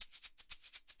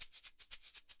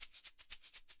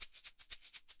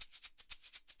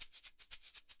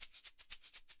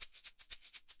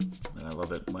And I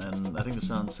love it when I think the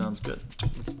sound sounds good.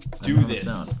 Do this.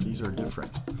 These are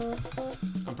different.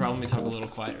 I'm probably going to talk a little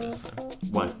quieter this time.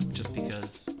 Why? Just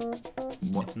because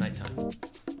What? it's nighttime.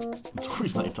 It's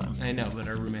always nighttime. I know, but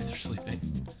our roommates are sleeping.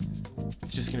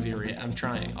 It's just going to be I'm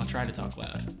trying. I'll try to talk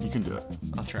loud. You can do it.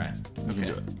 I'll try. You can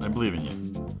do it. I believe in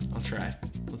you. I'll try.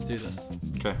 Let's do this.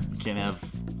 Okay.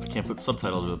 I can't put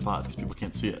subtitles over the pod because people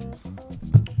can't see it.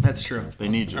 That's true. They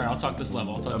need you. All right, I'll talk this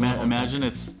level. I'll talk the level. Imagine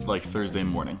it's like Thursday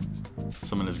morning.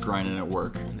 Someone is grinding at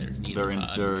work. And They're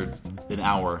an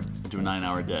hour into a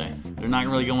 9-hour day. They're not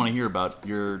really gonna want to hear about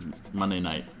your Monday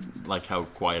night, like how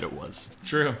quiet it was.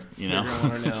 True. You know? They're gonna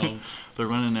want to know. They're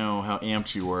gonna know how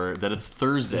amped you were. That it's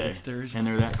Thursday. And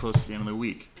they're that close to the end of the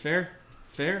week. Fair.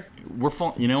 We're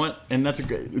you know what? And that's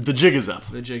the jig is up.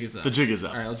 The jig is up. The jig is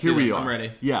up. All right, let's Here do this. we are. I'm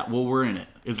ready. Yeah. Well, we're in it.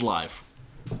 It's live.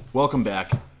 Welcome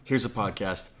back. Here's a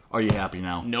podcast. Are you happy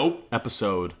now? Nope.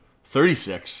 Episode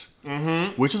 36.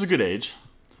 Mm-hmm. Which is a good age.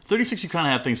 36, you kind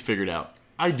of have things figured out.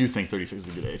 I do think 36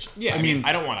 is a good age. Yeah, I mean,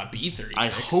 I don't want to be 36. I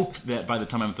hope that by the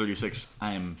time I'm 36,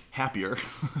 I am happier.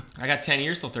 I got 10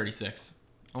 years till 36.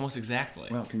 Almost exactly.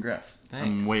 Well, congrats.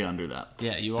 Thanks. I'm way under that.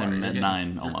 Yeah, you are. I'm You're at getting-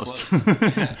 9 you're almost.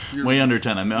 close. Yeah, you're way under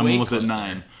 10. I'm way almost at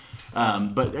closer.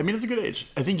 9. But, I mean, it's a good age.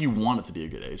 I think you want it to be a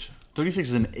good age. 36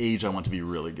 is an age I want to be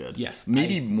really good. Yes,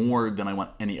 Maybe more than I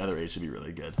want any other age to be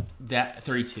really good. That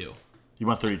 32. You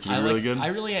want 32 to be really good? I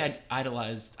really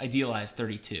idealized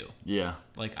 32. Yeah.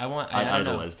 Like I don't know.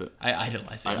 idolized it. I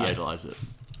idolized it. I yeah. idolize it.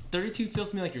 32 feels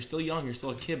to me like you're still young, you're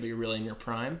still a kid, but you're really in your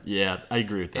prime. Yeah, I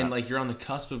agree with that. And like you're on the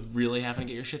cusp of really having to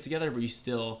get your shit together, but you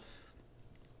still,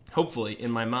 hopefully,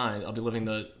 in my mind, I'll be living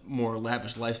the more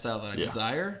lavish lifestyle that I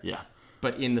desire. Yeah.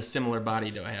 But in the similar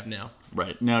body do I have now.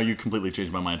 Right. Now you completely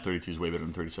changed my mind. 32 is way better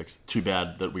than 36. Too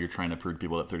bad that we were trying to prove to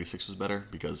people that 36 was better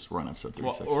because we're on episode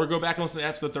 36. Well, or go back and listen to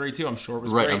episode 32. I'm sure it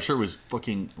was right. great. I'm sure it was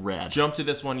fucking rad. Jump to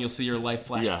this one, you'll see your life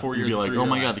flash 4 you'd years be like, through oh your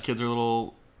my god, eyes. the kids are a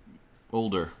little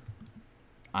older.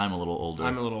 I'm a little older.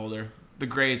 I'm a little older. The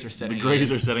grays are setting The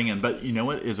grays are setting in. But you know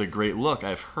what is a great look?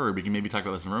 I've heard, we can maybe talk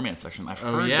about this in the romance section. I've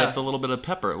heard that the little bit of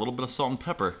pepper, a little bit of salt and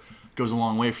pepper goes a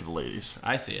long way for the ladies.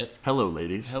 I see it. Hello,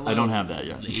 ladies. Hello, I don't have that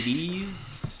yet.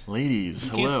 Ladies. Ladies,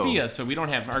 You hello. can't see us, but we don't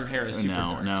have our hair is super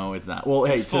dark. No, it's not. Well,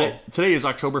 hey, today is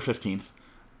October 15th.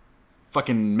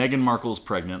 Fucking Meghan Markle's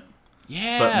pregnant.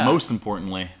 Yeah. But most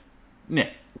importantly,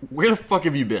 Nick, where the fuck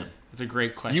have you been? It's a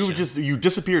great question. You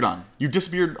disappeared on. You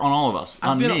disappeared on all of us.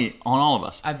 On all of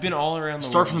us. I've been all around the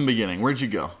world. Start from the beginning. Where'd you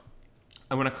go?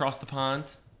 I went across the pond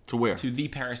To where? to the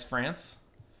Paris, France.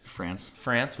 France.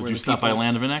 Did Did you stop by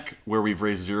Landvenek, where we've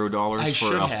raised $0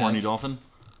 for a horny dolphin?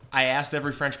 I asked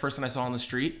every French person I saw on the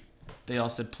street. They all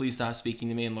said, please stop speaking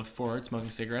to me, and looked forward, smoking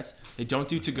cigarettes. They don't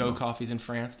do to-go coffees in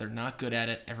France. They're not good at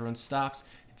it. Everyone stops.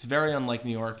 It's very unlike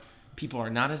New York. People are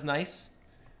not as nice.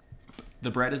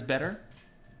 The bread is better.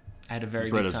 I had a very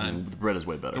good time. The bread is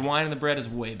way better. The wine and the bread is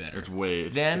way better.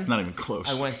 It's not even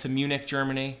close. I went to Munich,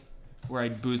 Germany, where I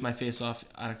boozed my face off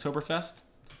at Oktoberfest.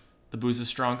 The booze is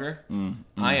stronger.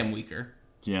 I am weaker.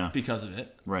 Yeah. Because of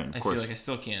it. Right, of I course. feel like I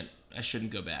still can't. I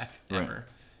shouldn't go back ever. Right.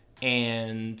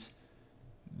 And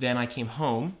then I came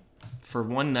home for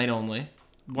one night only.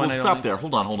 Stop there.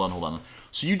 Hold on.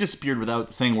 So you disappeared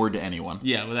without saying a word to anyone.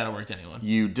 Yeah, without a word to anyone.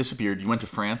 You disappeared. You went to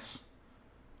France.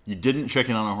 You didn't check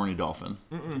in on a horny dolphin.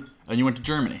 And you went to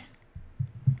Germany.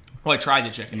 Well, I tried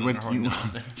to check in on a horny you,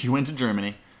 dolphin. you went to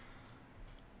Germany.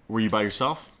 Were you by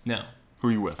yourself? No. Who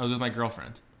were you with? I was with my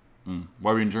girlfriend.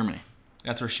 Why were you in Germany?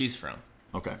 That's where she's from.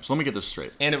 Okay, so let me get this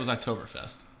straight. And it was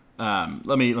Oktoberfest.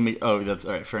 Let me. Oh, that's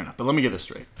all right. Fair enough. But let me get this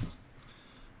straight.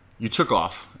 You took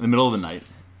off in the middle of the night.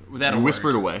 Without a and word.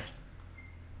 whispered away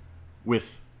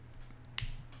with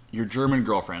your German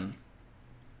girlfriend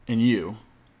and you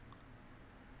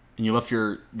left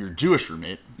your Jewish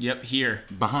roommate. Yep, here.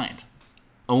 Behind,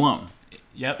 alone.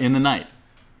 Yep. In the night.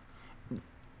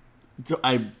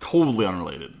 I'm totally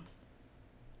unrelated.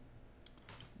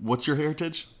 What's your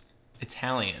heritage?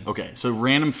 Italian. Okay, so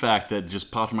random fact that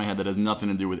just popped in my head that has nothing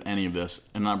to do with any of this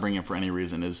and not bringing it for any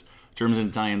reason is Germans and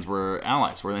Italians were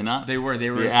allies, were they not? They were.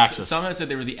 The Axis. Someone said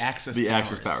they were the Axis powers. The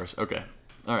Axis powers. Okay.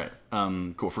 All right.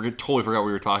 Cool. Totally forgot what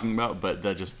we were talking about, but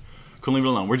that just couldn't leave it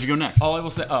alone. Where'd you go next? All I will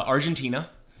say, Argentina.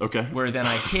 Okay. Where then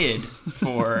I hid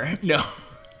for no.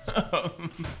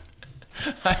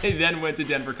 I then went to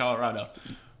Denver, Colorado.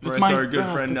 Where I saw our good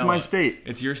friend Noah. It's my state.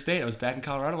 It's your state. I was back in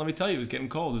Colorado. Let me tell you, it was getting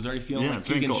cold. It was already feeling like it's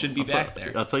getting Keegan cold. should be back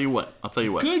there. I'll tell you what.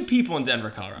 Good people in Denver,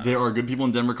 Colorado. There are good people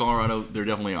in Denver, Colorado. There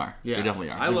definitely are. Yeah. There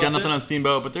definitely are. I They've loved got nothing it. on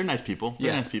Steamboat, but they're nice people.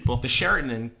 They're nice people. The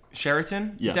Sheraton.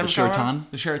 Yeah, Denver, the Sheraton. Colorado?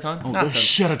 The Sheraton. Oh, the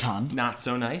Sheraton. Not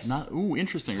so nice. Ooh,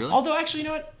 interesting. Really? Although, actually, you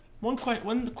know what?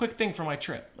 One quick thing for my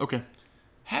trip. Okay.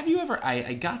 Have you ever?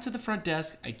 I got to the front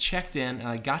desk, I checked in, and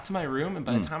I got to my room, and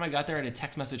by the time I got there, I had a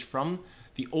text message from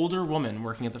the older woman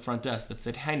working at the front desk that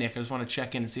said, "Hi Nick, I just want to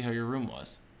check in and see how your room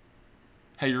was.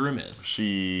 How your room is."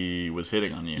 She was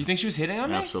hitting on you. You think she was hitting on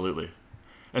me? Absolutely.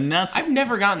 And that's I've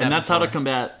never gotten that. And that's before. how to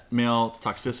combat male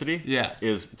toxicity. Yeah.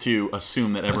 Is to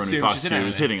assume that everyone who Assume talks she's to you hitting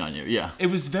is on me. hitting on you. Yeah. It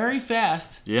was very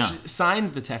fast. Yeah. She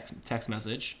signed the text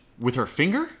message. With her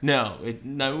finger? No, it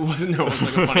wasn't. No, it was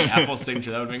like a funny Apple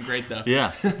signature. That would have been great though.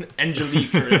 Yeah.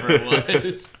 Angelique or whatever it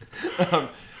was.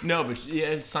 No, but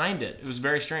she signed it. It was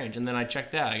very strange. And then I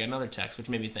checked out. I got another text, which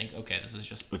made me think, okay, this is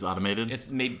just. It's automated? It's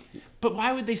maybe. But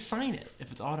why would they sign it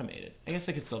if it's automated? I guess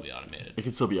they could still be automated. It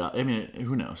could still be. I mean,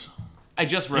 who knows? I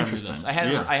just remembered this. Interesting.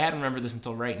 I hadn't remembered this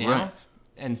until right now. Right.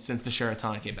 And since the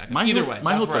Sheraton came back. My Either way,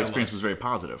 my that's hotel where I experience was very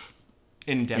positive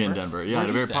in Denver. in Denver. Yeah, Where'd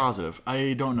you very stay? positive.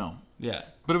 I don't know, Yeah.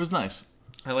 but it was nice.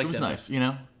 I like It was Denver. nice, you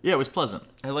know. Yeah, it was pleasant.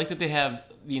 I like that they have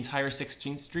the entire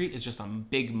 16th Street is just a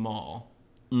big mall.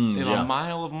 They have yeah. a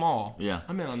mile of mall. Yeah.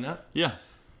 I'm in on that. Yeah.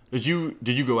 Did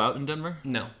you go out in Denver?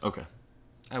 No. Okay.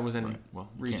 I was in Well,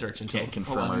 research can't until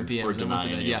confirm 11 p.m. or and then went to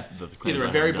deny bed. any Yeah. of the claims Either I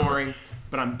way, very have done. boring,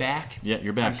 but I'm back. Yeah,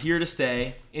 you're back. I'm here to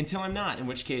stay until I'm not, in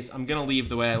which case I'm going to leave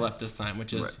the way I left this time,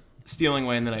 which is Right. stealing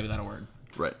away in the night without a word.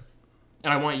 Right.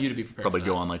 And I want you to be prepared Probably for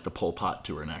go that. on like the Pol Pot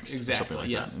tour next. Exactly, Or something like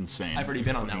yes. that. Insane. I've already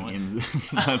been on that one.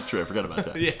 That's true. I forgot about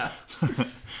that. Yeah.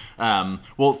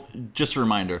 Well, just a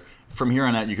reminder. From here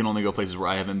on out, you can only go places where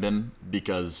I haven't been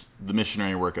because the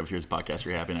missionary work of Here's a Podcast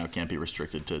You're Happy Now can't be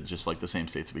restricted to just like the same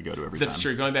states we go to every time. That's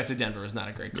true. Going back to Denver is not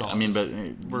a great call. I mean, but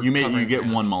We're you covering get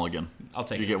ground. one mulligan. I'll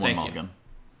take You it. get one Thank you. mulligan.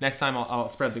 Next time I'll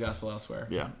spread the gospel elsewhere.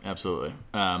 Yeah, absolutely.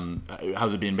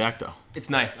 How's it being back though? It's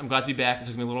nice. I'm glad to be back. It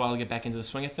took me a little while to get back into the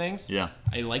swing of things. Yeah.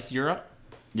 I liked Europe.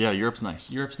 Yeah, Europe's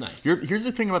nice. Europe's nice. Here's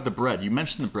the thing about the bread. You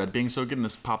mentioned the bread being so good, and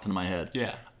this popped into my head.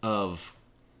 Yeah.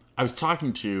 I was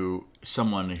talking to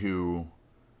someone who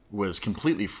was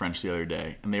completely French the other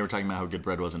day, and they were talking about how good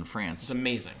bread was in France. It's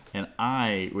amazing. And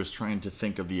I was trying to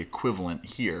think of the equivalent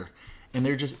here, and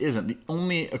there just isn't. The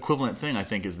only equivalent thing I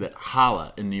think is that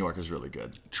challah in New York is really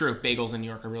good. True. Bagels in New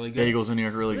York are really good. Bagels in New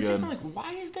York are really But good. it's like,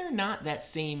 why is there not that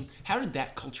same? How did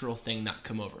that cultural thing not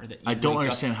come over? That you I don't wake up-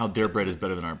 understand how their bread is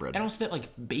better than our bread. And also that like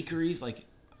bakeries, like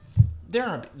there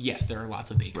are lots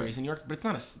of bakeries in New York, but it's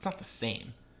not the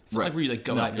same. It's not Right. like where you like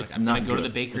go No, out and you're it's like, I'm gonna not go to the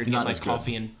good. bakery It's and get not my as good.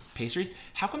 coffee and pastries.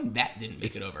 How come that didn't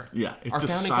make it over? Yeah, it's our founding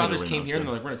decidedly fathers not came as here and good.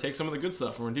 they're like, we're gonna take some of the good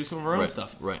stuff. We're gonna do some of our own Right,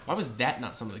 stuff. right. Why was that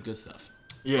not some of the good stuff?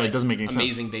 Yeah, Like, it doesn't make any sense.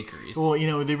 amazing bakeries. Well, you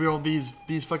know, they were all these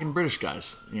fucking British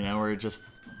guys, you know, where it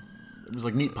was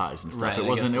like meat pies and stuff. Right, it I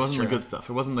wasn't guess that's the true. good stuff.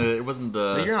 It wasn't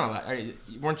the But you're not.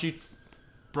 Weren't you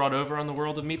brought over on the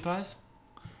world of meat pies?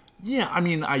 Yeah, I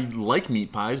mean, I like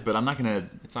meat pies, but I'm not gonna.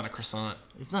 It's not a croissant.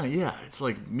 It's not. Yeah, it's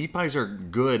like meat pies are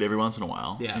good every once in a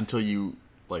while. Yeah. Until you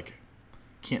like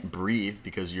can't breathe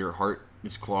because your heart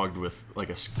is clogged with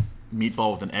like a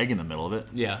meatball with an egg in the middle of it.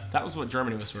 Yeah, that was what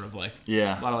Germany was sort of like.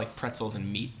 Yeah. A lot of like pretzels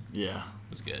and meat Yeah.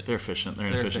 was good. They're efficient. They're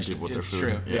efficient people with their It's food.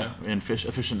 true, Yeah. And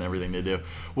efficient in everything they do.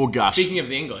 Well, gosh. Speaking of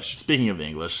the English, Speaking of the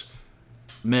English,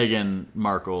 Meghan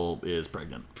Markle is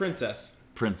pregnant. Princess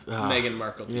Meghan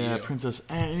Markle to Yeah, you. princess.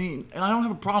 And I don't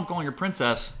have a problem calling her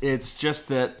princess. It's just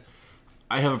that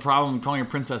I have a problem calling her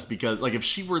princess because, like, if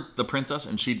she were the princess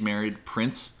and she'd married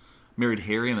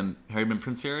Harry, and then Harry been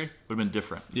Prince Harry, would have been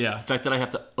different. Yeah. The fact that I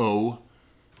have to owe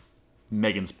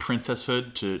Meghan's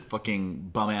princesshood to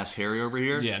fucking bum-ass Harry over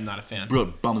here Yeah, I'm not a fan.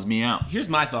 really bums me out. Here's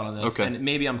my thought on this, Okay. and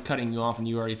maybe I'm cutting you off and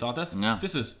you already thought this. No.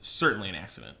 This is certainly an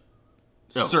accident.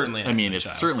 Oh, Certainly an I accident, mean, it's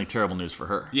child. certainly terrible news for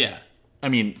her. Yeah. I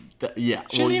mean, yeah.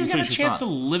 She hasn't even got a finish your chance to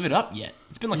thought. live it up yet.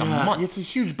 It's been like a Yeah, month. it's a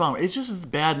huge bummer. It's just as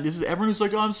bad. This is everyone who's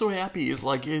like, "Oh, I'm so happy." It's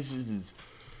like it's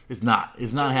not.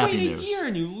 It's not happy Wait a news. year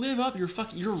and you live up. You're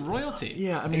royalty.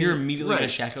 Yeah, I mean, and you're immediately gonna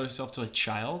right. shackle yourself to a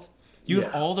child. You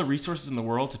have Yeah. all the resources in the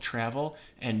world to travel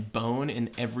and bone in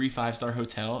every 5-star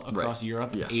hotel across Right.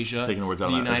 Europe, Yes. Asia, Taking the words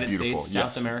out the of my mouth. United Beautiful. States,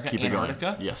 Yes. South America, Keep it going.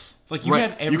 Antarctica. Yes. Like you Right.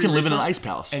 have every You can live in an resource, ice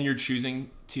palace. and you're choosing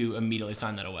to immediately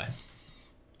sign that away.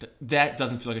 That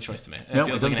doesn't feel like a choice to me. It No, it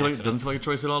feels doesn't, like an feel like, accident. doesn't feel like a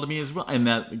choice at all to me as well. And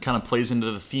that kind of plays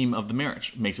into the theme of the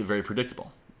marriage. Makes it very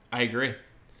predictable. I agree.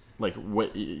 Like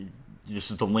what? This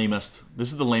is the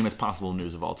lamest possible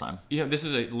news of all time. You know, this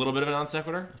is a little bit of a non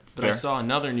sequitur, but I Fair. saw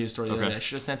another news story the other Okay. day. I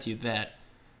should have sent to you that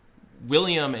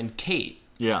William and Kate,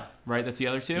 Yeah. right? That's the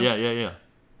other two. Yeah.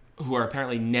 Who are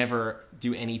apparently never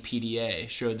do any PDA,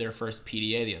 showed their first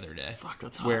PDA the other day. Fuck,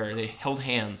 that's hot. where they held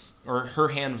hands, or her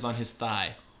hand was on his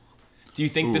thigh. Do you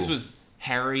think this Ooh. was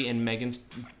Harry and Meghan's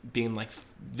being like,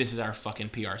 this is our fucking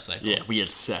PR cycle? Yeah, we had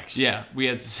sex. Yeah, we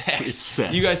had sex. It's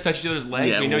sex. You guys touch each other's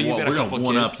legs. Yeah, we know well, you've got we're a gonna couple kids.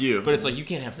 one-up you. But it's like, you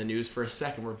can't have the news for a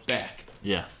second. We're back.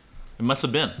 Yeah. It must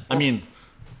have been. I mean,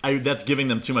 that's giving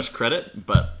them too much credit,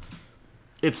 but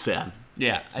it's sad.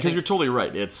 Yeah, Because you're totally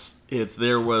right.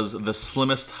 There was the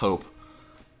slimmest hope,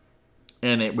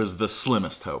 and it was the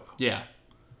slimmest hope yeah,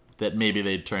 that maybe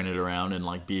they'd turn it around and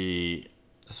like be.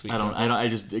 a sweet.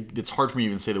 It's hard for me to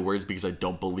even say the words because I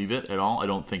don't believe it at all. I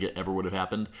don't think it ever would have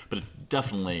happened, but it's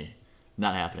definitely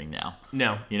not happening now.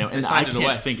 No, You know, they and I signed it can't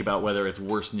away. think about whether it's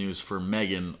worse news for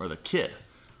Megan or the kid.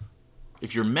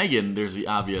 If you're Megan, there's the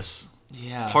obvious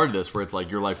Yeah. part of this where it's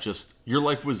like your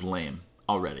life was lame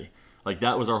already. Like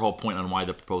that was our whole point on why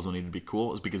the proposal needed to be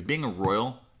cool, is because being a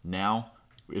royal now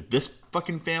with this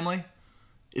fucking family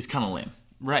is kind of lame.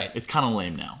 Right. It's kind of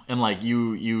lame now, and like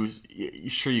you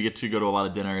sure you get to go to a lot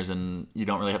of dinners and you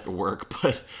don't really have to work,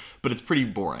 but it's pretty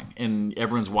boring, and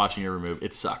everyone's watching your move.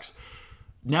 It sucks.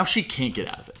 Now she can't get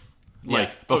out of it. Like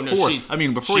Yeah. Oh, before,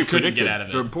 no, before she we couldn't predicted, get out of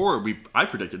it. I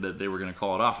predicted that they were going to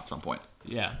call it off at some point.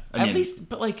 Yeah. I mean-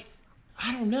 But like,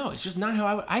 I don't know. It's just not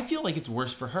how I feel like it's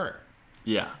worse for her.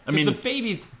 Yeah, I 'Cause mean, the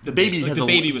baby's the baby has the a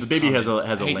baby was the baby has coming. a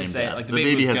has I a hate to lame say it, dad. like, The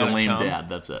baby was has a gonna lame come. dad.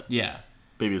 That's it. Yeah.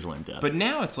 Baby has a lame dad. But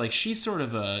now it's like she's sort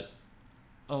of a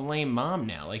lame mom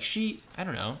now. Like I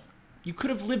don't know. You could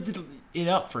have lived it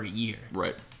up for a year.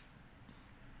 right.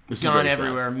 This is Gone very sad.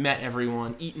 everywhere, met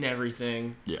everyone, eaten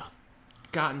everything, Yeah.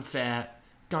 gotten fat,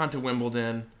 gone to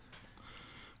Wimbledon.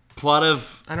 Plot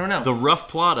of I don't know. the rough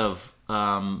plot of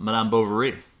Madame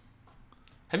Bovary.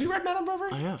 Have you read Madame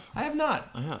Bovary? I have. I have not.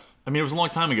 I have. I mean, it was a long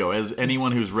time ago. As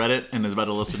anyone who's read it and is about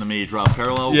to listen to me draw a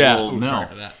parallel will Ooh, know. sorry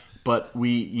for that. But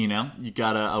you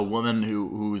got a woman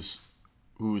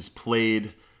who's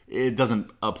played. It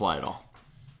doesn't apply at all.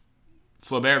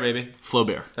 Flaubert, baby.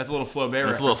 Flaubert. That's a little Flaubert.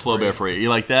 That's a little reference for Flaubert for you. You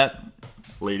like that,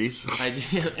 ladies? hey,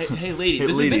 lady. Hey,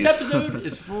 this ladies. episode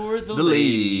is for the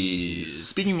ladies.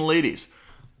 Speaking of ladies,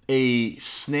 a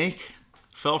snake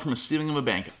fell from a ceiling of a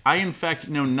bank. I, in fact,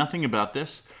 know nothing about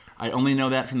this. I only know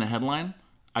that from the headline.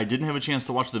 I didn't have a chance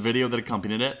to watch the video that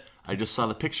accompanied it. I just saw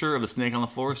the picture of the snake on the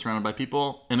floor surrounded by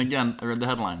people. And again, I read the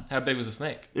headline. How big was the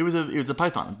snake? It was a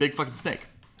python, a big fucking snake.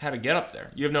 How to get up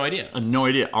there? You have no idea. I have no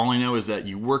idea. All I know is that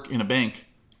you work in a bank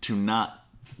to not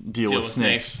deal with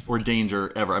snakes or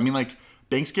danger ever. I mean, like,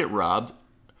 banks get robbed,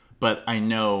 but I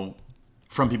know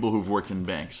from people who've worked in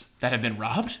banks That have been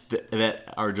robbed? that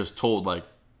are just told, like,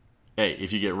 hey,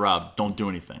 if you get robbed, don't do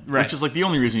anything. Right. Which is like the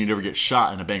only reason you'd ever get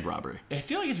shot in a bank robbery. I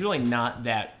feel like it's really not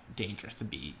that dangerous to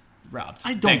be robbed.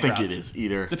 I don't bank think robbed. it is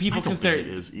either. The people, I don't because think it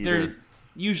is either. they're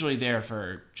usually there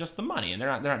for just the money, and they're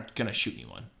not gonna shoot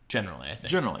anyone. Generally, I think.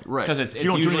 Generally, right. Because it's You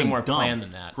don't do usually anything more dumb. planned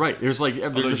than that. Right. There's like, they're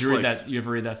Although, just you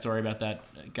ever read like, that story about that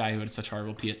guy who had such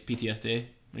horrible PTSD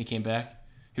when he came back?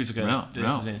 He was like, No, this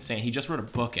no. is insane. He just wrote a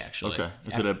book, actually. okay.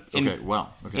 Is it okay,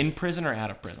 wow. Okay. In prison or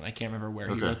out of prison? I can't remember where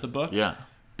he Okay. wrote the book. Yeah.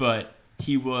 But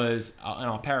he was, and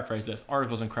I'll paraphrase this.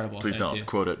 Article's incredible. I'll Please send it to don't you.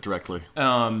 quote it directly.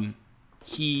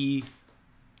 He,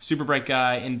 super bright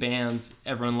guy in bands.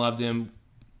 Everyone loved him.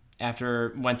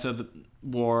 After went to the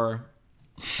war,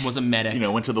 was a medic.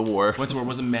 Went to the war. Went to war,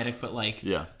 was a medic, but like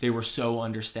Yeah. they were so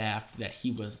understaffed that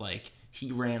he was like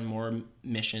he ran more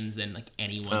missions than like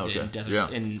anyone Oh, did in okay.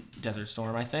 Yeah. Desert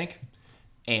Storm, I think,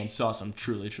 and saw some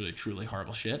truly, truly, truly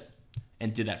horrible shit,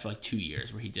 and did that for like 2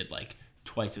 years, where he did like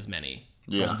twice as many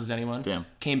Yeah. runs as anyone. Damn.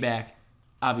 Came back,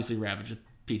 obviously ravaged with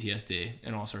PTSD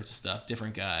and all sorts of stuff.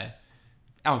 Different guy.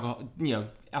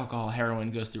 Alcohol,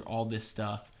 heroin, goes through all this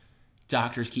stuff.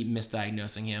 Doctors keep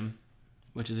misdiagnosing him,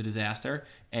 which is a disaster.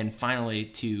 And finally,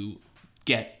 to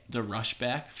get the rush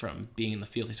back from being in the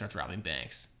field, he starts robbing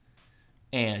banks.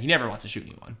 And he never wants to shoot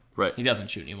anyone. Right. He doesn't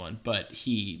shoot anyone, but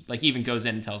he like even goes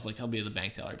in and tells he'll be the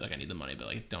bank teller, be like, I need the money, but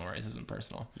like, don't worry, this isn't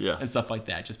personal. Yeah. And stuff like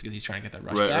that, just because he's trying to get that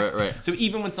rush Right, back. right. So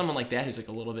even when someone like that, who's like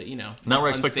a little bit, Not where I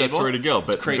expect that unstable, story to go, it's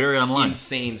but great, very online.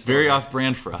 insane story. Very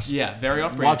off-brand for us. Yeah, very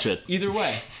off brand. Watch it. Either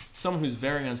way, someone who's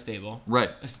very unstable,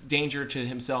 Right. a danger to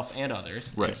himself and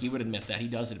others. Right. And he would admit that. He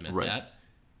does admit Right. that.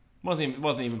 Wasn't even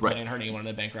Right. planning on hurting anyone in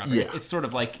the bank robbery. Yeah. It's sort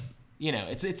of like,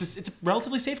 it's a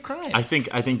relatively safe crime. I think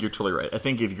you're totally right. I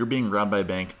think if you're being robbed by a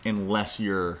bank, unless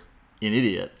you're an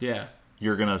idiot, yeah.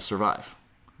 you're gonna survive.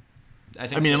 I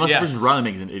think I mean, so. unless yeah. the person robbing the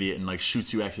bank is an idiot and like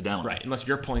shoots you accidentally. Right, unless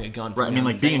you're pulling a gun. Right. I From mean, behind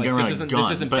like the being a thing. gun Like, around a gun,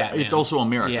 this isn't but Batman. it's also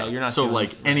America. Yeah, you're not so doing-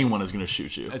 like anyone is gonna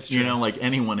shoot you. That's You true. know, like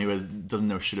anyone who doesn't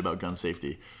know shit about gun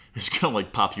safety is gonna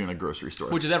like pop you in a grocery store.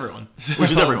 Which is everyone.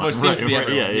 Which is everyone. Which seems to be Right,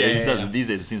 everyone. Yeah, it does. yeah. These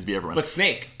days it seems to be everyone. But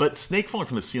Snake. But snake falling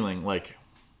from the ceiling, like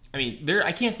I mean,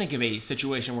 I can't think of a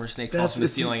situation where a snake falls from the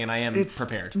ceiling, and I am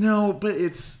prepared. No, but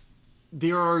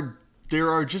there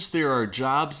are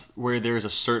jobs where there's a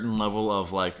certain level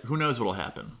of like who knows what'll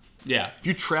happen. Yeah. If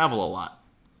you travel a lot,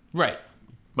 right.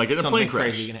 like in a Something plane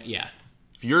crash, crazy. Yeah.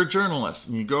 if you're a journalist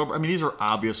and you go over, I mean these are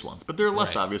obvious ones, but there are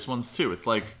less Right. obvious ones too. It's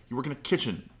like you work in a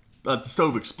kitchen a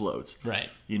stove explodes. Right.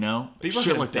 You know? But you work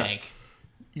Shit at a like that. bank.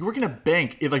 You work in a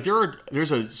bank.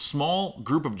 There's a small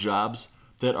group of jobs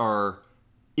that are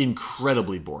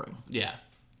incredibly boring Yeah.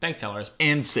 Bank tellers.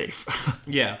 and safe.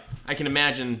 Yeah. I can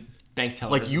imagine bank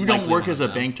tellers. Like, you don't work as a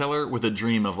bank teller with a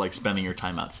dream of like spending your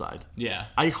time outside. Yeah.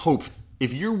 I hope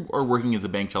if you are working as a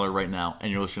bank teller right now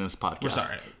and you're listening to this podcast, We're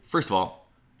sorry. First of all,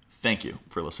 thank you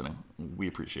for listening. We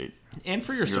appreciate And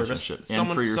for your service. listenership. Someone,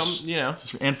 and for your you know,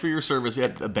 and for your service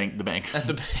at the bank. at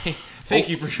the bank. Thank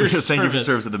you for your service. Thank you for your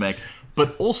service at the bank.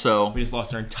 But also, We just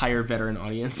lost our entire veteran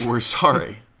audience. we're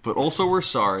sorry. But also, we're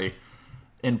sorry.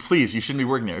 And please, you shouldn't be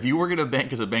working there. If you work at a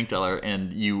bank as a bank teller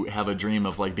and you have a dream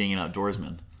of like being an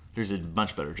outdoorsman, there's a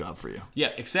much better job for you. Yeah,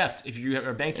 except if you have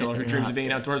a bank teller who dreams of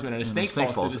being an outdoorsman and a snake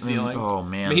falls through the and then- ceiling. Oh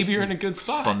man! Maybe you're in a good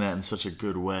spot. Spun that in such a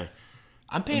good way.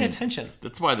 I'm paying attention.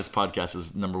 That's why this podcast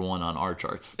is number one on our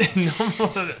charts. Number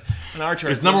one on our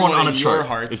chart. It's number one on a in chart. Your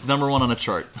hearts. It's number one on a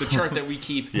chart. The chart that we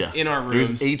keep Yeah. in our rooms.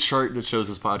 There's a chart that shows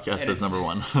this podcast And as it's- number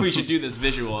one. We should do this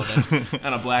visual of us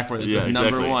on a blackboard that Yeah, says number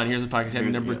exactly. one. Here's the podcast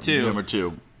having number two. Number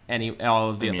two. All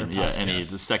of the I mean, other yeah,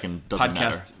 podcasts. the second doesn't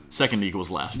matter. Podcast. Second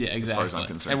equals last. Yeah, As exactly. far as I'm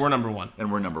concerned. And we're number one.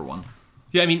 And we're number one.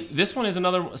 Yeah, I mean, this one is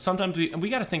another. Sometimes we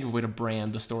got to think of a way to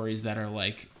brand the stories that are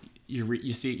like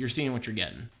you're seeing what you're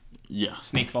getting. Yeah.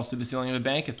 Snake falls through the ceiling of a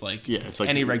bank. It's like It's like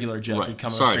any regular joke right. would come.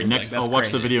 on the Sorry, street and be next like, "That's I'll watch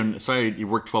the crazy." video. Sorry, you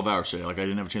worked 12 hours today. Like I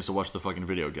didn't have a chance to watch the fucking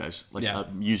video, guys. Like Yeah.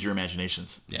 use your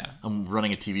imaginations. Yeah. I'm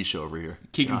running a TV show over here.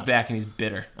 Keegan's God. back and he's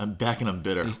bitter. I'm back and I'm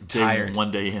bitter. He's tired.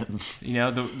 One day in. You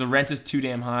know, the rent is too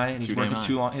damn high and he's Too damn working high.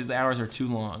 too long. His hours are too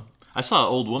long. I saw an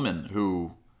old woman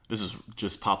who this is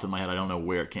just popped in my head. I don't know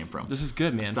where it came from. This is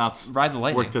good, man. Stopped. Ride the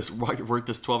lightning. Worked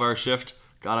this 12-hour shift.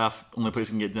 Got off. Only place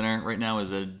I can get dinner right now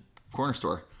is a corner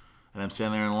store, and I'm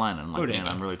standing there in the line. And I'm like, Bodega. man,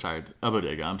 I'm really tired. A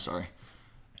bodega. I'm sorry.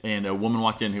 And a woman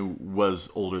walked in who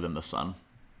was older than the sun.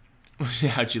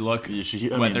 How'd you look? She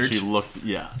Weathered? she looked.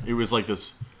 Yeah, it was like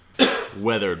this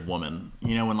weathered woman.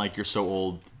 You know when like you're so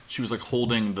old. She was like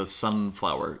holding the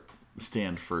sunflower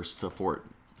stand for support.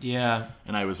 Yeah.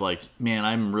 And I was like, man,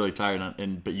 I'm really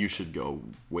tired, but you should go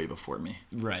way before me.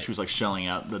 Right. She was like shelling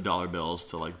out the dollar bills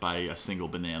to like buy a single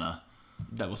banana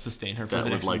That will sustain her for that the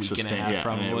would next like week sustain. and a half, Yeah,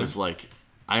 probably. and it was like,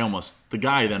 the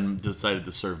guy then decided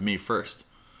to serve me first.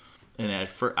 And at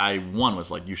first, one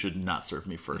was like, you should not serve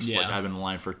me first. Yeah. Like I've been in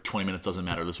line for 20 minutes, doesn't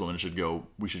matter. This woman should go.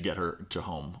 We should get her to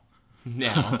home.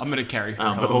 Yeah, I'm gonna carry her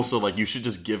home. But also like you should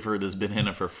just give her this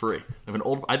banana for free.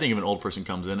 I think if an old person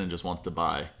comes in and just wants to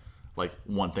buy like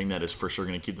one thing that is for sure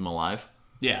going to keep them alive.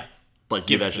 Yeah. Like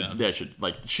Give yeah, it to them. that should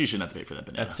like she shouldn't have to pay for that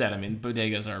banana. That's it. I mean,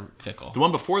 bodegas are fickle. The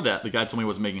one before that, the guy told me he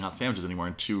wasn't making hot sandwiches anymore,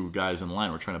 and two guys in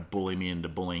line were trying to bully me into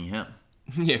bullying him.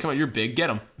 Yeah, come on, you're big. Get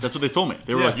them. That's what they told me.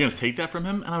 They were Yeah. like, "You're gonna take that from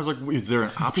him?" And I was like, "Is there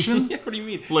an option?" Yeah, what do you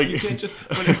mean? Like- you can't just.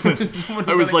 When someone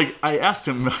I was like, I asked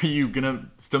him, "Are you gonna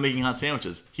still making hot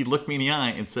sandwiches?" He looked me in the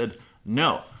eye and said,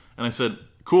 "No." And I said,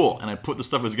 "Cool." And I put the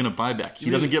stuff I was gonna buy back. He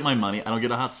doesn't get my money. I don't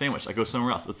get a hot sandwich. I go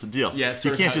somewhere else. That's the deal. Yeah, it's you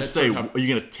sort of can't how- just that's say, sort of how- "Are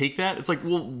you gonna take that?" It's like,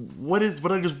 well, what did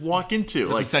I just walk into?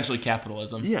 That's Like, essentially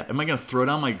capitalism. yeah, am I gonna throw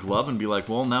down my glove and be like,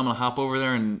 well, now I'm gonna hop over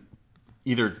there and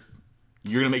either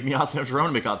you're gonna make me a hot sandwich or I'm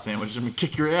gonna make a hot sandwich. I'm gonna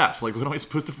kick your ass. Like, what am I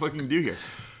supposed to fucking do here?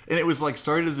 And it was like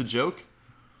started as a joke,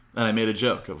 and I made a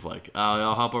joke of like,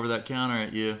 I'll hop over that counter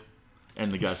at you,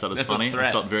 and the guy thought it was That's a funny. threat.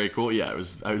 I felt very cool. Yeah, I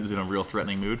was in a real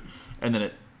threatening mood, and then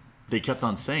they kept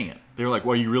on saying it. They were like,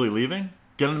 well, are you really leaving?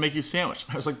 Get him to make you a sandwich.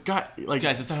 I was like, God, like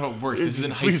Guys, that's not how it works. This is in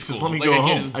high please, school. just let me Like, go I can't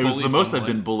home. just It was bully the most I've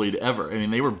someone. been bullied ever. I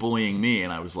mean, they were bullying me,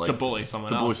 and I was like To bully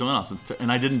someone bully else. someone else,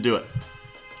 and I didn't do it.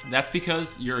 That's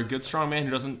because you're a good, strong man who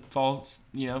doesn't fall,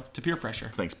 to peer pressure.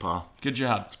 Thanks, Pa. Good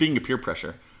job. Speaking of peer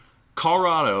pressure,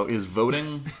 Colorado is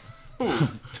voting. Ooh,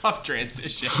 tough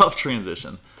transition. Tough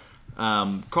transition.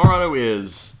 Colorado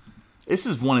is. This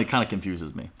is one that kind of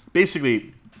confuses me.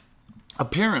 Basically,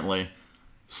 apparently,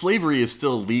 slavery is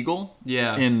still legal.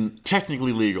 Yeah. And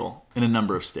technically legal in a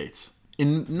number of states.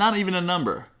 In not even a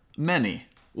number, many.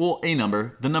 Well, a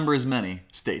number. The number is many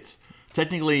states.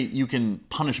 Technically, you can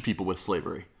punish people with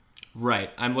slavery. Right.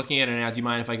 I'm looking at it now. Do you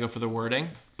mind if I go for the wording?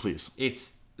 Please.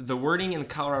 It's the wording in the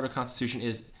Colorado Constitution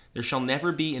is there shall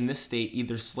never be in this state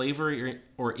either slavery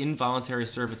or involuntary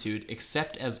servitude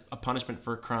except as a punishment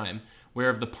for a crime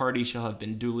whereof the party shall have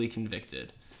been duly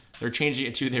convicted. They're changing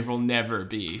it to there will never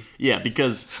be Yeah,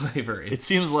 because slavery. it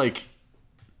seems like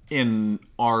in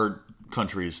our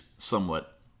country's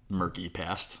somewhat murky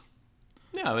past,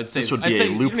 No, I'd say this would I'd be say,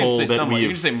 a you don't even loophole say that somewhat, we you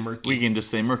can just say murky. We can just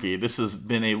say murky. This has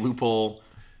been a loophole,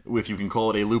 if you can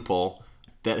call it a loophole,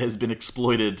 that has been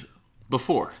exploited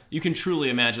before. You can truly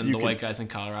imagine the can- white guys in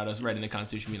Colorado writing the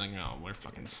Constitution being like, no, we're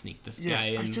fucking sneak this guy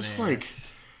in I just there. like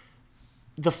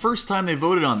the first time they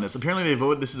voted on this, apparently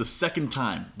this is the second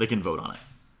time they can vote on it.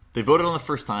 They voted on the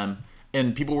first time,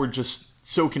 and people were just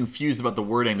so confused about the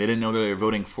wording, they didn't know that they were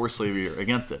voting for slavery or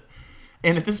against it.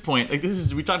 And at this point, like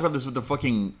we talked about this with the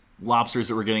fucking lobsters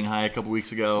that were getting high a couple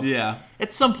weeks ago. Yeah.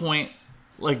 At some point,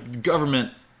 like,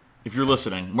 government, if you're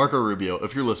listening, Marco Rubio,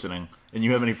 if you're listening, and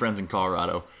you have any friends in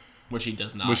Colorado, Which he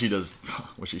does not. which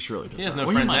he surely does. He has not. no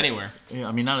Well, he friends might. anywhere. Yeah,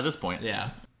 I mean, not at this point. Yeah.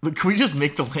 Look, can we just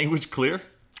make the language clear?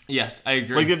 Yes, I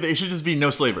agree. Like, it should just be no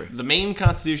slavery. The main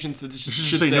constitution should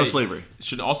just say no slavery.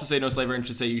 Should also say no slavery and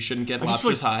should say you shouldn't get just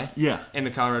feel lobsters like- high. yeah. And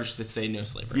the Colorado should say no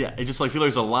slavery. Yeah, it just like feel like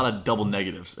there's a lot of double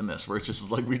negatives in this, where it's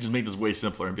just like we just make this way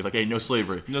simpler and be like, hey, no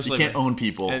slavery. No You slavery. can't own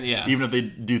people, And, yeah. even if they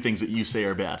do things that you say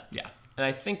are bad. Yeah. And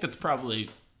I think that's probably,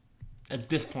 at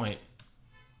this point,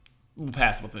 will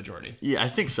pass with majority. Yeah, I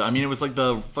think so. I mean, it was like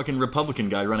the fucking Republican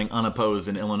guy running unopposed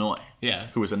in Illinois. Yeah.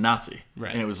 Who was a Nazi.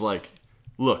 Right. And it was like,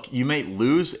 look, you might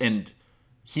lose, and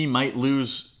he might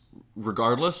lose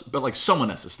regardless, but like someone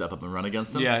has to step up and run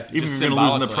against him. Yeah, even if just you're going to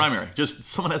lose in the symbolically. primary. Just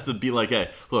someone has to be like, hey,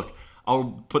 look,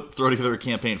 I'll throw together a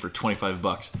campaign for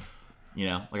 $25. You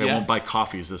know, like I Yeah. won't buy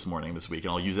coffees this week,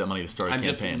 and I'll use that money to start a I'm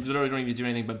just campaign. literally don't need to do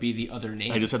anything but be the other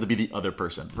name. I just have to be the other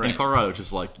person. In Right. Colorado, it's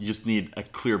just like you just need a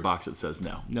clear box that says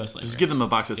no. No slavery. Just give them a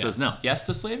box that Yeah. says no. Yes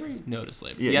to slavery, no to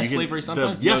slavery. Yeah, yes you can- slavery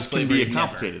sometimes, The no yes slavery can be never.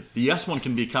 complicated. The yes one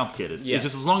can be complicated. Yes.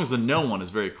 Just as long as the no one is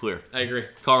very clear. I agree.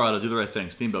 Colorado, do the right thing.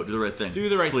 Steamboat, do the right thing. Do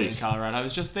the right Please. thing, Colorado. I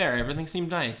was just there. Everything seemed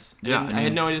nice. Yeah, And I I had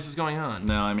mean- no idea this was going on.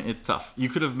 No, I mean, it's tough. You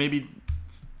could have maybe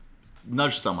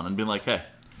nudged someone and been like, hey,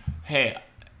 Hey,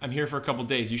 I'm here for a couple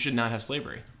days. You should not have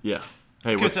slavery. yeah. Hey,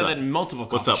 Could have what's said up? that in multiple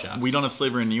coffee What's up? shops. We don't have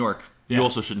slavery in New York. Yeah. You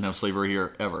also shouldn't have slavery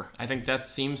here ever. I think that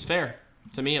seems fair.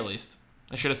 To me, at least.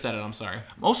 I should have said it. I'm sorry.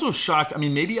 I'm also shocked. I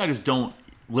mean, maybe I just don't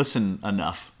listen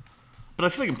enough, but I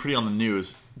feel like I'm pretty on the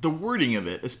news. The wording of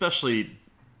it, especially,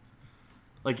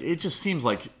 like, it just seems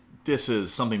like this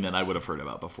is something that I would have heard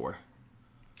about before.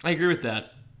 I agree with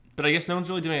that. But I guess no one's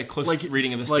really doing a close Like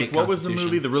reading of the like state what was the constitution.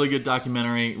 movie? The really good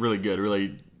documentary, really good,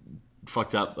 really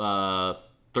fucked up.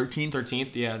 13th.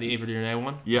 13th, yeah, the Ava DuVernay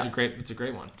one. Yeah. It's a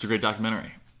great one. It's a great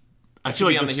documentary. I Should feel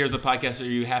be like on the this Here's a Podcast. Are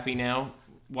you happy now?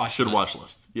 should watch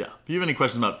list. Yeah. If you have any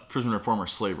questions about prison reform or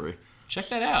slavery, Check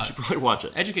that out. probably watch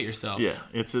it. Educate yourselves. Yeah,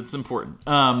 it's important.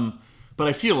 But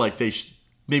I feel like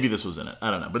maybe this was in it.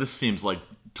 I don't know, but this seems like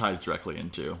ties directly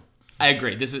into. I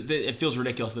agree. It feels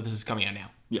ridiculous that this is coming out now.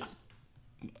 Yeah.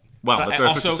 Wow, But that's I our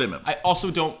also, official statement. I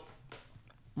also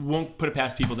won't put it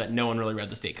past people that no one really read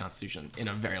the state constitution in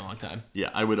a very long time. Yeah,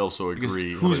 I would also Because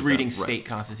agree. who's with reading that. Right. state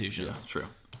constitutions? That's true.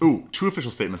 Ooh, two official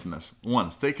statements in this.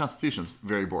 One, state constitutions,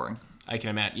 very boring. I can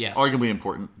imagine. Yes. Arguably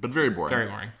important, but very boring. Very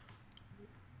boring.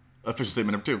 Official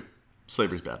statement number 2,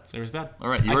 slavery's bad. Slavery's bad. All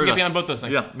right, you I heard can us. get behind both those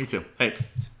things. Yeah, me too. Hey,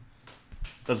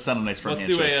 doesn't sound nice for a Let's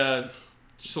do handshake. a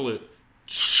salute.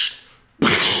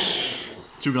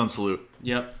 2-gun salute.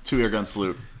 Yep. 2 air gun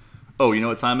salute. Oh, you know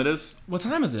what time it is? What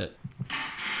time is it?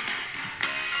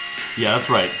 Yeah, that's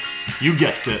right. You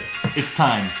guessed it. It's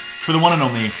time for the one and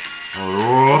only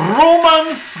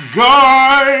Romance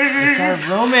Guy. It's our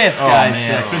romance Oh guys.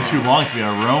 man, it's been too long since we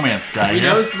had a romance guy. We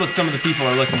here. know this is what some of the people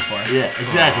are looking for. Yeah,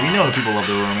 exactly. We know that people love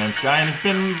the romance guy, and it's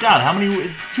been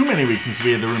it's too many weeks since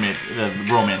we had the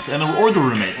romance, or the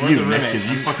roommates. Or You, the Nick, roommates. because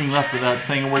you fucking left without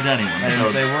saying a word to anyone. I didn't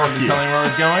So, say a word. fuck I'm you. telling where I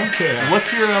was going. What's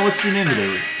your name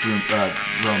today,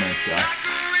 romance guy?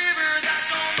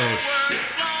 Oh,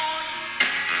 shit.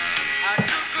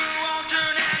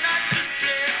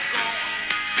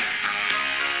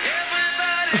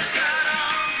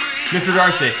 Mr.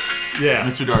 Darcy. Yeah.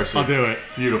 Mr. Darcy. I'll do it.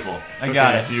 Beautiful. I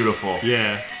got it. Beautiful.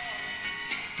 Yeah.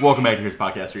 Welcome back to Here's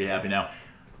Podcast. Are you happy now?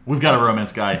 We've got a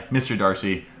romance guy, Mr.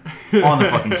 Darcy, on the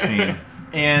fucking scene.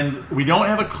 And we don't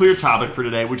have a clear topic for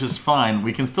today, which is fine.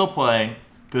 We can still play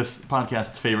this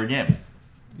podcast's favorite game.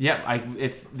 Yep,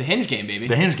 it's the Hinge game, baby.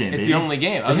 The Hinge game, It's baby. the only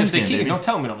game. I was The going to Hinge say, game, Keegan, baby. don't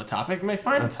tell me we don't have a topic. We may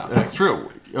find a topic. That's true.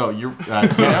 Oh, you're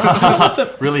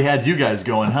Don't really had you guys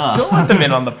going, huh? let them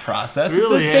in on the process.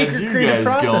 Really it's a had sacred you creative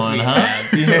guys process going, we huh?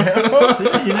 have. You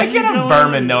know? I get a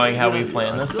Berman knowing how we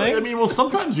plan this thing. I mean, well,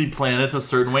 sometimes we plan it a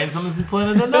certain way, and sometimes we plan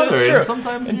it another. That's true. And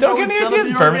sometimes And you don't know, get it's any gotta ideas,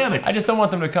 be Berman. organic. I just don't want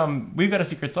them to come. We've got a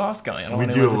secret sauce going. I don't We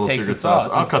want do have anyone a to little take secret the sauce.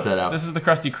 I'll cut that out. This is the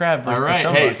Krusty Krab versus All right, the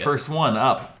Chum hey, Bucket. first one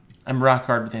up. I'm rock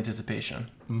hard with anticipation.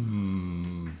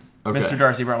 Okay. Mr.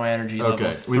 Darcy brought my energy Okay,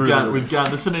 levels we've through got the roof.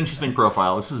 this is an interesting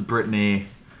profile. This is Brittany.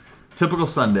 Typical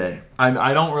Sunday.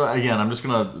 I don't really, again. I'm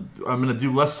gonna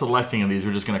do less selecting of these.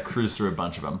 We're just gonna cruise through a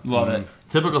bunch of them. Love it.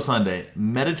 Typical Sunday.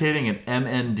 Meditating at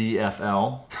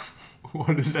MNDFL.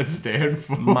 What does that stand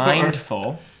for?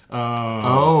 Mindful.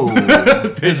 Oh.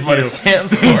 is what it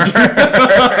stands for.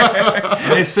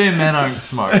 They say men aren't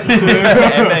smart.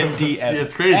 MNDF. Yeah,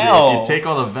 it's crazy. If you take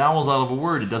all the vowels out of a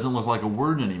word, it doesn't look like a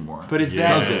word anymore. But is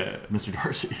Does that it, Mr.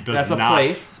 Darcy? that's a not.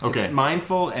 place? Okay. It's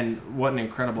mindful, and what an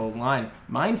incredible line.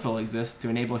 Mindful exists to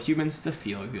enable humans to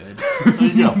feel good. There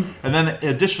you go. And then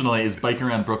additionally is biking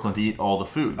around Brooklyn to eat all the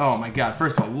foods. Oh my god!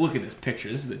 First of all, look at this picture.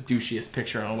 This is the douchiest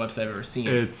picture on a website I've ever seen.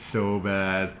 It's so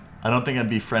bad. I don't think I'd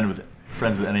be friends with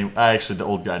any. Actually, the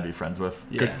old guy I'd be friends with.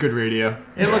 Yeah. Good radio.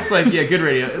 It looks like good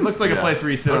radio. It looks like a Yeah. place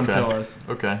where you sit on Okay. pillows.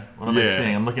 Okay. What am I Yeah.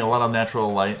 seeing? I'm looking at a lot of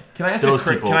natural light. Can I ask Those a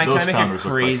cra- people, can I those make a founders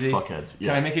crazy look like fuckheads. Can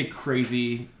I make a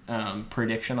crazy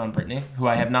prediction on Britney, who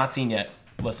I have not seen yet,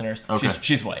 listeners? Okay.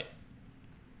 She's white.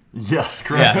 Yes,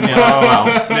 correct. Yeah,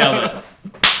 yeah. Nailed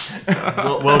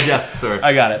it. well guessed, sir.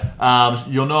 I got it.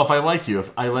 You'll know if I like you if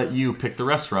I let you pick the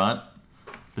restaurant.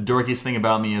 The dorkiest thing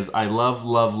about me is I love,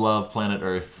 love, love planet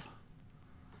Earth.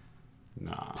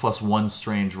 Nah. Plus one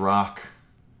strange rock.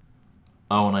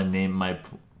 Oh, and I name my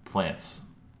plants.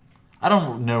 I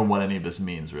don't know what any of this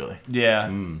means, really.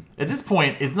 Yeah, At this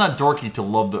point, it's not dorky to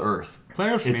love the Earth.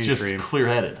 Planet Earth's It's just mainstream.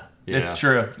 clear-headed. Yeah. it's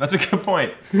true. That's a good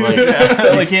point. Like,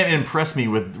 you can't impress me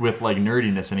with like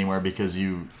nerdiness anymore because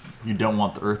you don't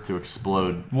want the Earth to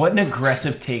explode. What an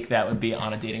aggressive take that would be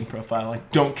on a dating profile.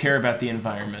 Like, don't care about the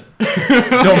environment.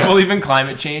 Don't believe in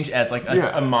climate change as like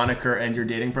Yeah. a moniker and your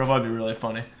dating profile would be really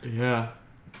funny. Yeah.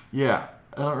 Yeah,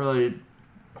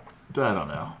 I don't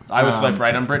know. I would swipe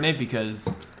right on Britney because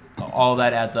all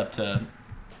that adds up to,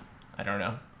 I don't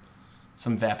know,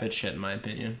 some vapid shit in my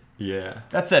opinion. Yeah.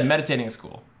 That said, meditating is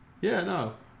cool. Yeah,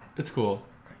 no. It's cool.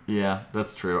 Yeah,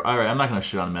 that's true. All right, I'm not going to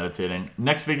shit on meditating.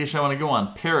 Next vacation I want to go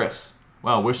on, Paris.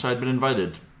 Wow, wish I'd been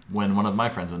invited when one of my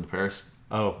friends went to Paris.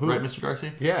 Oh, who? Right, Mr.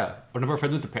 Darcy? Yeah. One of our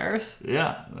friends went to Paris?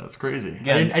 Yeah, that's crazy. I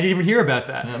Again, didn't even hear about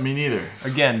that. Yeah, me neither.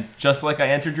 again, just like I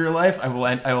entered your life, I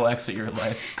will exit your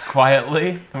life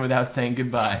quietly and without saying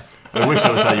goodbye. I wish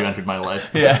that was how you entered my life.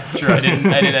 Yeah, it's true. I didn't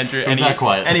enter not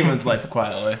quiet. anyone's life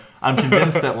quietly. I'm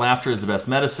convinced that laughter is the best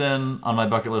medicine. On my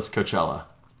bucket list, Coachella.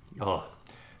 Oh.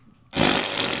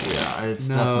 Yeah, that's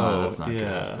No, not yeah.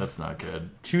 good. That's not good.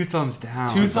 2 thumbs down.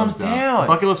 Two thumbs down.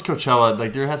 Bucket list Coachella,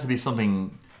 like there has to be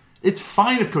something. It's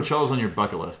fine if Coachella's on your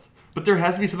bucket list, but there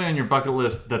has to be something on your bucket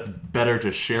list that's better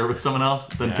to share with someone else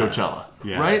than Yes. Coachella,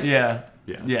 Yes. right? Yeah.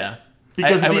 Yes. Yeah.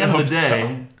 Because I at the would end of the hope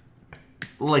day,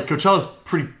 like Coachella's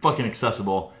pretty fucking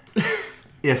accessible.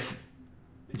 If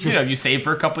You save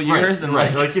for a couple years and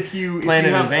right. Like if you plan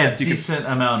in have advance, a you could- decent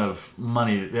amount of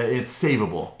money, it's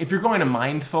savable. if you're going to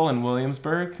Mindful in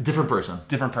Williamsburg, Different person.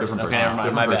 Different person. Okay, never mind.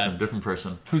 Different My person. bad. Different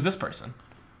person. who's this person?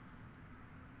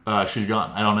 She's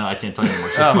gone. I don't know. I can't tell you anymore.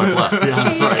 She's swiped left. Yeah,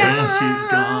 I'm sorry.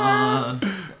 She's gone.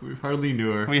 We hardly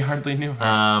knew her. We hardly knew her.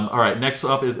 All right. Next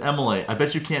up is Emily. I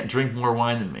bet you can't drink more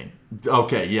wine than me.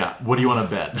 Okay. Yeah. What do you want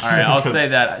to bet? All right, I'll Because- say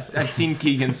that. I've seen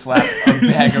Keegan slap a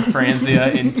bag of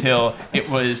Franzia until it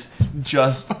was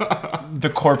just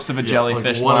the corpse of a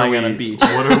jellyfish like, what are lying on a we- beach.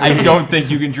 what are I we- don't think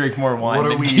you can drink more wine What are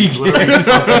than we? Keegan. What are we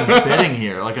fucking betting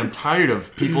here? Like I'm tired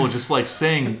of people just like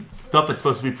saying stuff that's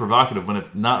supposed to be provocative when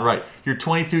it's not right. You're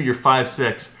 22. You're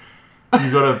 5'6".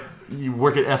 You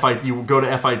work at FIT. You go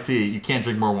to FIT. You can't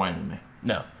drink more wine than me.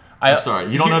 No. I'm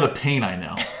sorry. You don't know the pain I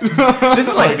know. This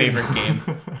is my favorite game.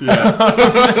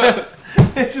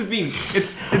 It's just being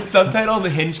it's subtitled The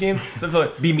Hinge Game.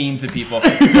 Subtitled Be Mean to People.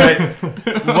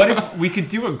 But what if we could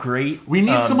do a great We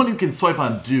need someone who can swipe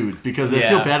on dudes because I Yeah.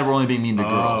 feel bad we're only being mean to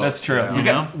girls. That's true.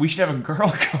 You We should have a girl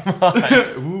come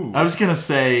on. I was gonna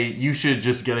say you should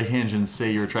just get a Hinge and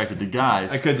say you're attracted to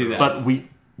guys. I could do that. but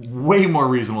way more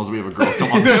reasonable as we have a girl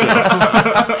come on the show.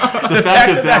 the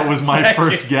fact that was my second.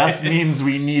 first guess means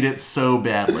we need it so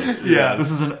badly. Yeah. This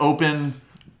is an open.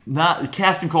 Not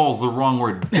casting call is the wrong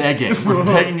word. Begging. We're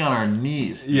begging on our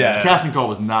knees. Yeah. Casting call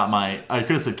was not my. I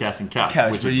could have said casting couch,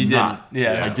 Couch, which but is you not. didn't.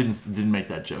 Yeah. I didn't make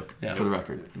that joke Yeah. for the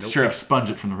record. It's true. Expunge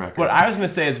it from the record. What I was gonna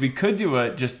say is we could do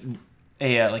a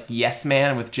like Yes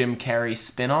Man with Jim Carrey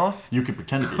spin-off. You could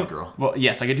pretend to be a girl. Well,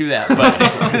 yes, I could do that,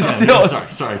 but still,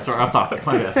 sorry, off topic.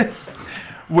 My bad.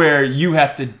 where you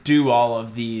have to do all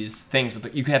of these things,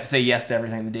 but you have to say yes to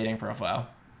everything in the dating profile,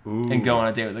 and go on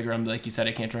a date with a girl and be like, "You said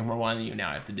I can't drink more wine than you. Now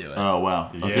I have to do it." Oh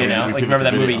wow. Yeah. Okay, you know, we like pivot remember to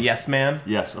that movie video. Yes Man?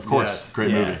 Yes, of course. Yes. Great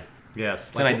Yeah. movie. Yes.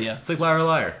 It's an idea. It's like Liar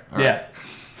Liar. Yeah,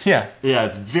 yeah, Yeah,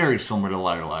 it's very similar to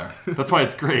Liar Liar. That's why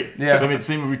it's great. Yeah. They made the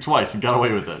same movie twice and got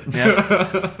away with it.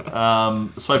 yeah.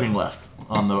 Swiping left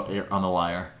on the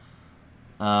liar.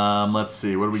 Let's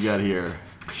see. What do we got here?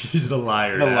 She's the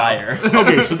liar. The now. liar.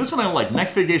 Okay, so this one I like.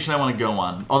 Next vacation I want to go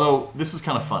on. Although this is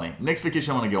kind of funny. Next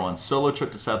vacation I want to go on. Solo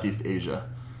trip to Southeast Asia.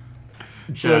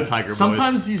 Shout out Tiger Boys.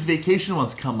 Sometimes these vacation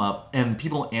ones come up and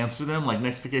people answer them like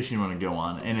next vacation you want to go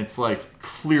on, and it's like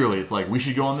clearly it's like we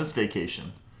should go on this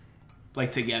vacation.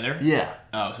 Like together? Yeah.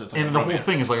 Oh, so it's like And a the whole romance.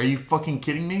 thing is like, are you fucking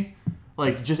kidding me?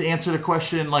 Like, just answer the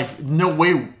question. Like, no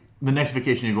way the next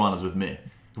vacation you go on is with me.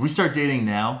 If we start dating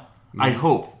now, I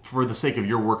hope for the sake of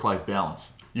your work-life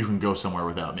balance, you can go somewhere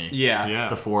without me. Yeah. Yeah.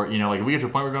 Before, you know, like if we get to a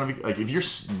point where we're going to like if your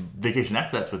vacation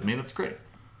after that's with me, that's great.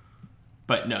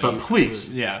 But no. But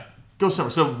please Yeah. go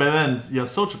somewhere. So, but then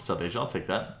soul trip South Asia, I'll take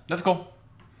that. That's cool.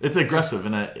 It's aggressive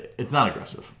and it's not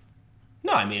aggressive.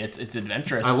 No, I mean it's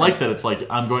adventurous. I like that it's like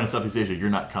I'm going to Southeast Asia, you're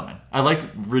not coming. I like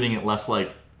reading it less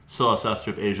like South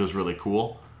Trip Asia is really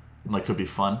cool and like could be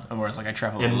fun, And whereas like I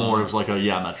travel and alone. more of like I'm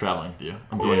not traveling with you.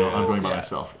 I'm going by Yeah.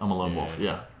 myself. I'm a lone wolf.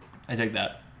 Yeah, I take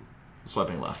that.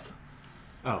 swiping left.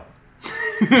 Oh.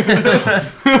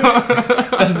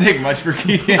 Doesn't take much for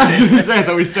Keegan. I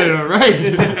thought we said it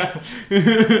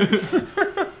right.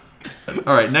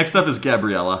 All right, next up is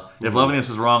Gabriella. If loving this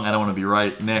is wrong, I don't want to be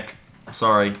right. Nick,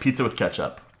 sorry. Pizza with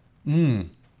ketchup. Nah.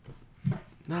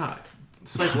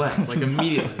 Swipe left, like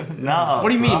immediately. No. What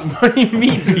do you mean? What do you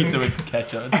mean pizza with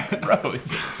ketchup? It's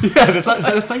gross. Yeah, that's not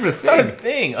even a It's not a thing.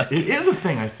 thing. Like, It is a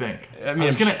thing, I think. I mean,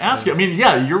 was going to ask you. I mean,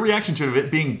 yeah, your reaction to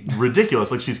it being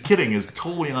ridiculous, like she's kidding, is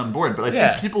totally on board. But I Yeah.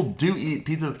 think people do eat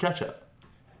pizza with ketchup.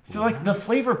 so like the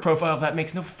flavor profile of that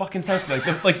makes no fucking sense.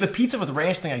 Like the pizza with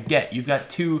ranch thing, I get. You've got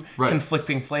two Right.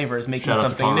 conflicting flavors making Shout out to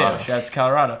something new. Colorado. Shout out to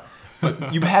Colorado.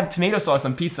 But you have tomato sauce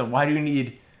on pizza. Why do you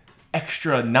need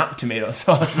extra not tomato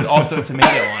sauce but also tomato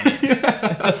on it? It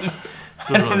doesn't.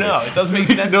 I don't know. It doesn't make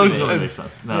sense. It to doesn't me. really make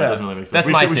sense. No, Yeah. it doesn't really make sense. That's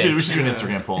we my should, we, should, take. we should do an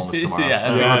Instagram poll on this tomorrow.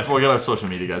 Yeah, Let's- we'll get our social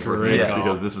media guys working on Great this call.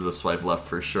 because this is a swipe left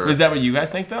for sure. Is that what you guys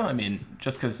think though? I mean,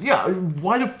 just because. Yeah,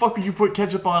 why the fuck would you put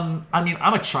ketchup on? I mean,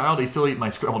 I'm a child. I still eat my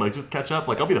scrambled eggs with ketchup.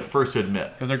 Like, I'll be the first to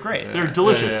admit. Because they're great. They're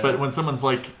delicious, yeah. but when someone's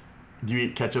like, do you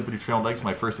eat ketchup with these scrambled eggs?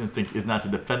 My first instinct is not to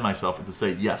defend myself. It's to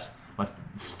say, yes, my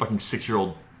fucking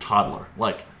 6-year-old toddler.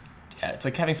 Like, Yeah, it's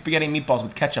like having spaghetti and meatballs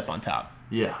with ketchup on top.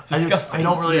 yeah. disgusting. I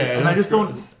don't really, Yeah, and I that's just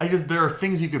don't, gross. there are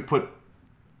things you could put,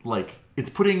 like, it's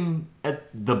putting, at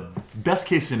the best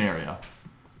case scenario,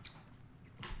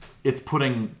 it's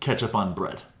putting ketchup on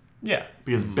bread. Yeah.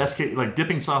 Because best case, like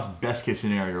dipping sauce, best case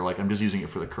scenario, like I'm just using it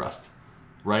for the crust,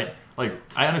 right? Like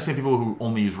I understand people who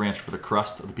only use ranch for the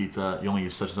crust of the pizza. You only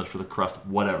use such and such for the crust,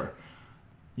 whatever.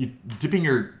 You dipping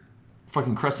your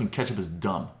fucking crust in ketchup is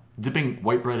dumb. Dipping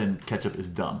white bread in ketchup is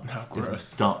dumb. Oh, gross.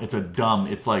 It's dumb. It's a dumb.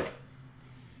 It's like,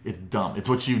 it's dumb. It's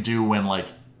what you do when like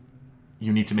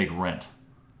you need to make rent.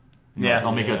 You know, Yeah. like,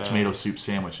 I'll make a tomato soup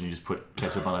sandwich and you just put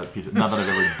ketchup on a piece of. Not that I've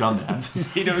ever done that.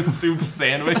 Tomato soup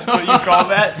sandwich is what you call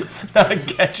that? Not a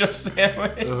ketchup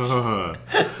sandwich? Ugh.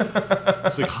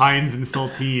 It's like Heinz and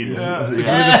saltines.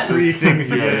 Yeah. Three things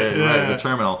you Yeah, get. yeah, right, the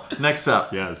terminal. Next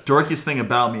up, Yes. dorkiest thing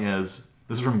about me is,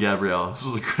 this is from Gabrielle. This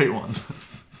is a great one.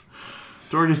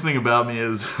 Dorkiest thing about me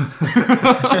is,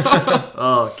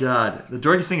 oh god, the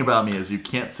dorkiest thing about me is you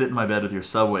can't sit in my bed with your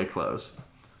Subway clothes.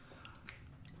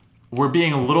 We're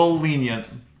being a little lenient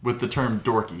with the term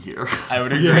dorky here, I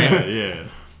would agree. Yeah, yeah.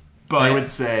 but I would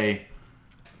say,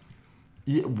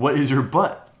 what is your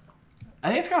butt? I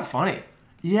think it's kind of funny.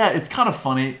 Yeah, it's kind of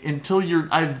funny until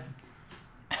I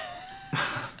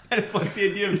just like the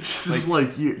idea of It's just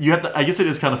like you have to. I guess it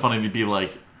is kind of funny to be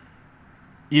like,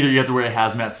 either you have to wear a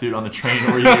hazmat suit on the train,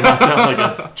 or you have to have like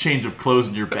a change of clothes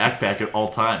in your backpack at all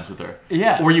times with her.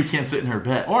 Yeah. Or you can't sit in her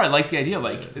bed. Or I like the idea,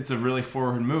 like, it's a really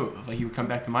forward move. Of, like, you would come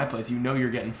back to my place, you know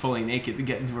you're getting fully naked to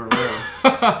get into her room.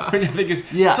 Which I think is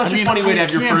such a funny way to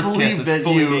have your first kiss is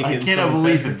fully naked. I in cannot someone's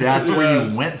believe bedroom. that that's where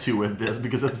Yes. you went to with this,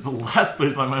 because that's the last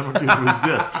place my mind went to was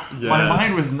this. My Yes.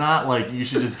 mind was not like you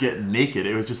should just get naked.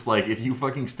 It was just like if you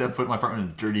fucking step foot in my apartment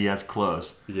in dirty ass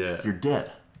clothes, Yeah. you're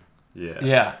dead. Yeah.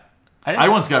 Yeah. I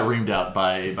once got reamed out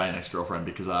by an ex-girlfriend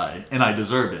because I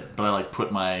deserved it, but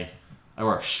I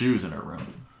wore shoes in her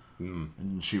room,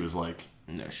 and she was like,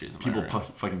 No shoes in my people room.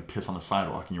 fucking piss on the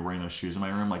sidewalk, and you're wearing those shoes in my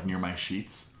room, like near my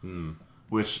sheets,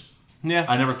 which Yeah.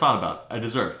 I never thought about. I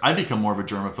deserve. I've become more of a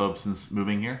germaphobe since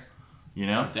moving here. You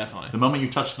know, Definitely. The moment you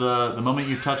touch the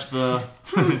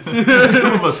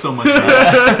some of us so much.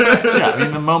 Yeah, I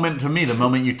mean, the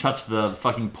moment you touch the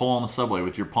fucking pole on the subway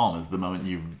with your palm is the moment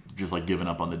you've just like given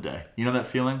up on the day. You know that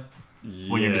feeling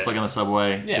when you're just like on the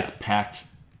subway, Yeah. it's packed,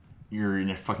 you're in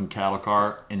a fucking cattle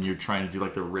car, and you're trying to do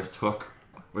like the wrist hook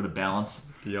or the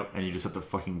balance. Yep. And you just have to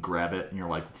fucking grab it, and you're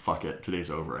like, fuck it, today's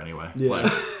over anyway. Yeah.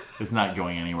 Like, it's not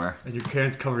going anywhere. And your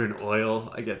parents covered in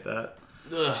oil. I get that.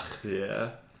 Ugh. Yeah.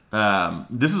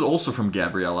 This is also from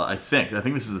Gabriella, I think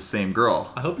this is the same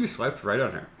girl. I hope you swiped right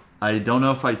on her. I don't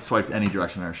know if I swiped any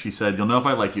direction on her. She said, "You'll know if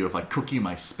I like you if I cook you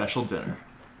my special dinner."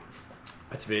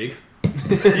 That's vague.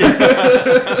 Yes.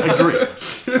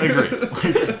 Agree.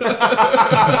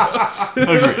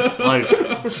 Like,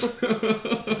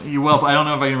 well, I don't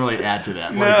know if I can really add to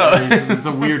that. Like, it's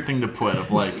a weird thing to put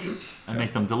of like, I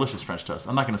make them delicious French toast.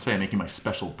 I'm not going to say I make you my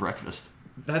special breakfast.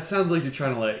 That sounds like you're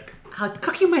trying to like. I'll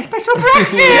cook you my special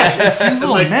breakfast. Yes, it seems a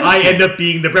little Like menacing. I end up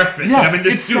being the breakfast. Yes, I'm in the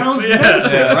it soup. sounds Yeah.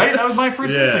 menacing, Yeah. right? That was my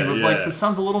first Yeah, instinct. Was like, yeah. this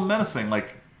sounds a little menacing.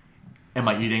 Like, am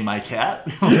I eating my cat?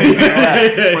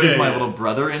 Or is my little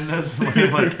brother in this?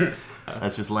 Like,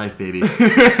 that's just life, baby.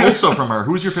 Also from her,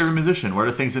 who's your favorite musician? What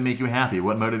are things that make you happy?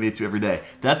 What motivates you every day?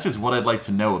 That's just what I'd like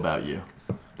to know about you.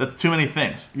 That's too many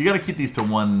things. You got to keep these to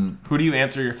one. Who do you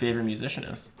answer your favorite musician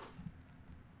is?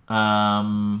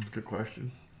 Good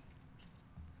question.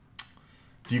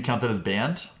 Do you count that as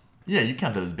band? Yeah, you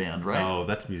count that as band, right? Oh,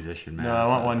 that's musician, man. No, I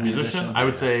want one musician. I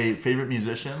would say favorite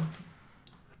musician,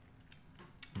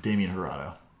 Damien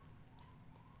Hirado.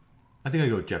 I think I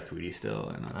go with Jeff Tweedy still.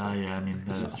 And Yeah, I mean,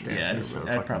 that is true. Yeah, He's so I'd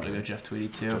fucking probably good. go Jeff Tweedy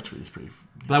too. Jeff Tweedy's pretty.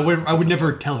 but I would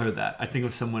never tell her that. I think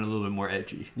of someone a little bit more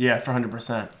edgy. Yeah, for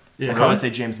 100%. Yeah. I'd probably say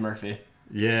James Murphy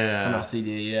from Yeah.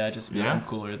 LCD. Yeah, just Yeah? I'm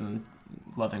cooler than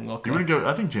loving Wilco. You wouldn't go.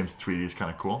 I think James Tweedy is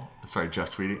kind of cool. Sorry,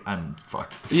 Jeff Tweedy. I'm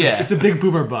fucked. Yeah, It's a big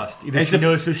boomer bust. Either It's she a-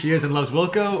 knows who she is and loves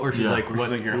Wilco, or she's Yeah. like, It's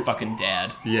what? like you're a fucking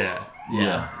dad. Yeah.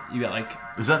 Yeah. You got like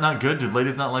Is that not good? Did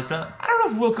ladies not like that? I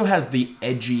don't know if Wilco has the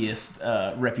edgiest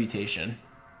reputation.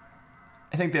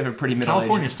 I think they have a pretty middle-aged.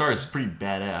 California Star is pretty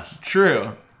badass.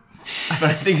 True. But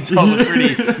I think it's all a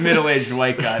pretty middle-aged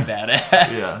white guy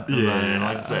badass. Yeah. I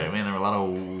like to say, man, there were a lot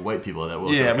of white people at that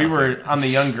Wilco Yeah, we concert. were on the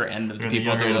younger end of the You're in the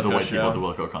people at younger the end of the Wilco white show. people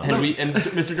at the Wilco concert. And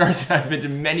Mr. Darcy and I have been to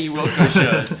many Wilco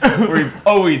shows where we've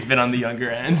always been on the younger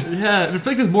end. Yeah, and I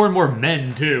feel like there's more and more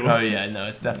men, too. Oh yeah, no,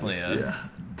 it's definitely Yeah,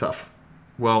 tough.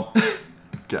 Well,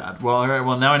 God. Well, all right.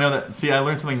 Well, now I know that. See, I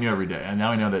learn something new every day, and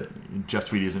now I know that Jeff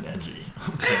Tweedy isn't edgy.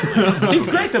 He's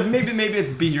great though. Maybe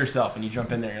it's be yourself and you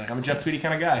jump in there. You're like, I'm a Jeff Tweedy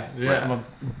kind of guy. Yeah. I'm a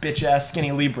bitch ass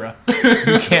skinny Libra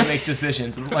who can't make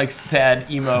decisions. Like sad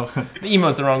emo. The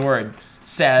emo's the wrong word.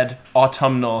 Sad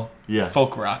autumnal Yeah.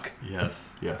 folk rock. Yes.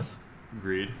 Yes.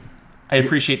 Agreed. I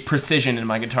appreciate precision in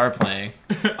my guitar playing.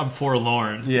 I'm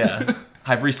forlorn. Yeah.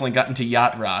 I've recently gotten to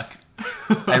yacht rock.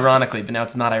 Ironically, but now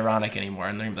it's not ironic anymore.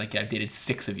 And they're gonna be like, yeah, I've dated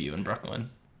 6 of you in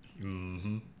Brooklyn.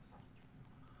 Mm-hmm.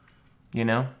 You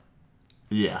know?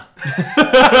 Yeah.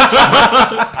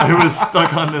 I was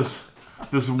stuck on this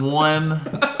one.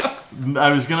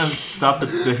 I was gonna stop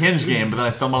the Hinge game, but then I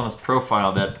stumbled on this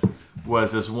profile that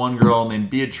was this one girl named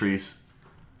Beatrice.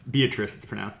 Beatrice, it's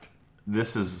pronounced.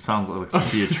 Sounds like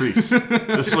Beatrice.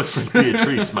 This looks like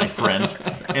Beatrice, my friend.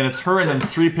 And it's her and then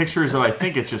 3 pictures of, I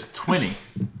think it's just Twinny.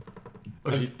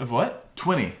 Of what?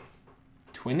 Twinny.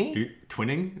 Twinny?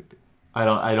 Twinning?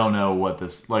 I don't know what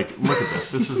this, like, look at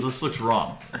this. This looks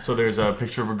wrong. So there's a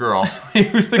picture of a girl.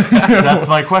 That's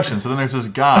my question. So then there's this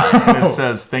guy, and it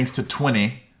says, thanks to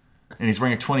Twinny, and he's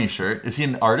wearing a Twinny shirt. Is he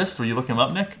an artist? Will you look him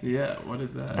up, Nick? Yeah, what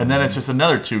is that? And then it's just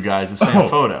another 2 guys, the same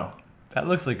photo. That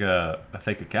looks like a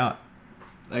fake account.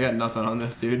 I got nothing on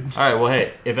this, dude. All right, well,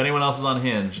 hey, if anyone else is on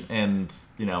Hinge and,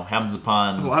 happens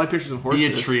upon A lot of pictures of horses.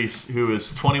 Beatrice, who is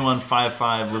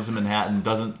 2155, lives in Manhattan,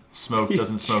 doesn't smoke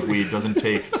weed, doesn't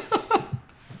take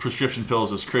prescription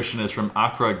pills, as Christian is from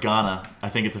Accra, Ghana, I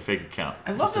think it's a fake account.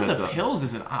 I love Just a that heads the up. pills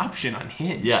is an option on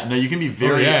Hinge. Yeah, no, you can be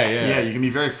very yeah. you can be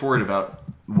very forward about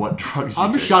what drugs you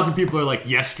I'm take. just shocked when people are like,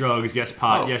 yes, drugs, yes,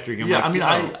 pot, yes, drinking. Yeah, Like, I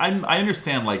mean, oh. I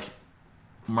understand like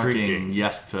marketing Drinking.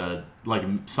 yes to like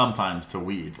sometimes to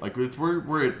weed. Like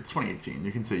we're at 2018.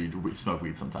 You can say you smoke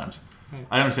weed sometimes.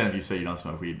 I understand if you say you don't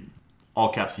smoke weed. All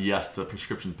caps yes to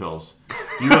prescription pills.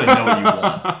 You really know what you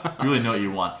want. You really know what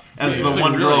you want. As Yeah, the it's, like,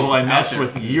 one girl really who I out matched there.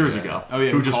 with years ago, Oh,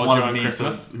 yeah, who who just called wanted you on me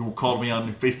Christmas? to, who called me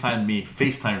on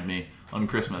FaceTimed me on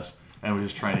Christmas, and was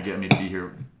just trying to get me to be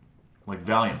here, like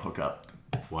Valiant hookup.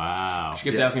 Wow. She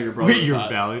kept Yeah. asking if your brother Wait, was your hot.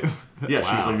 value? Yeah, she was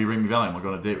Wow. like, if you bring me Valium, I'll go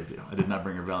on a date with you. I did not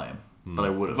bring her Valium, but I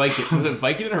would have. Vicodin. Was it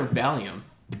Vicodin or Valium?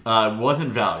 It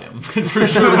wasn't Valium. It for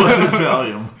sure wasn't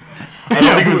Valium. I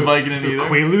don't think it was Vicodin either.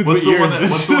 Quaaludes What's with the one ears.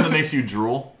 what's the one that makes you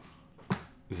drool?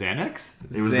 Xanax?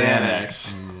 It was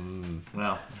Xanax. Xanax.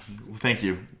 Well, thank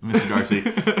you, Mr. Darcy.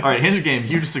 All right, Hinge game,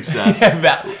 huge success.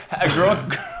 A girl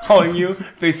calling you,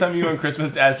 FaceTime you on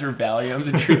Christmas to ask for Valium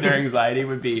to treat their anxiety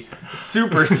would be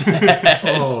super sad.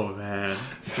 Oh, man.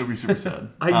 It would be super sad.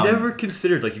 I never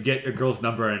considered, like, you get a girl's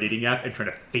number on a dating app and try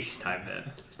to FaceTime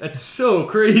them. That's so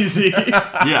crazy.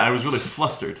 Yeah, I was really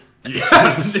flustered. Really,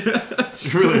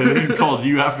 I called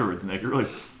you afterwards, Nick. You're really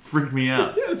freaked me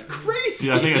out. Yeah, it's crazy.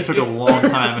 Yeah, I think it took a long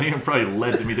time. I think it probably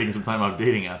led to me taking some time off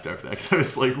dating after that. Because I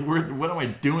was like, what am I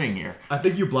doing here? I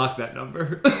think you blocked that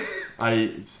number.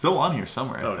 It's still on here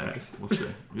somewhere, I think. Nice. We'll see.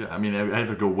 Yeah, I mean, I have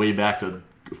to go way back to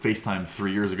FaceTime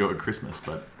 3 years ago at Christmas,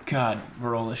 but God,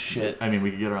 we're old as shit. I mean,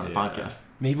 we could get her on the Yeah. podcast.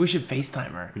 Maybe we should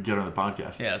FaceTime her. We could get her on the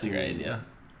podcast. Yeah, that's a great idea.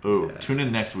 Oh, tune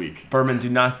in next week. Berman, do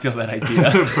not steal that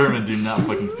idea. Berman, do not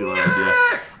fucking steal that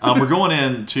idea. We're going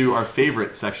into our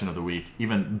favorite section of the week,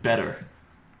 even better.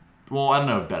 Well, I don't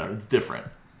know if better. It's different.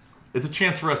 It's a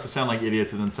chance for us to sound like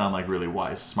idiots and then sound like really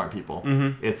wise, smart people.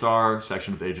 Mm-hmm. It's our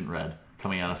section with Agent Red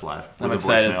coming at us live with I'm a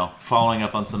excited. voicemail, following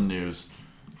up on some news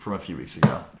from a few weeks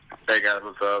ago. Hey guys,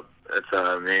 what's up?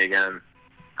 It's me again.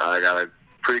 I got a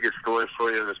pretty good story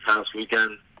for you this past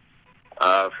weekend.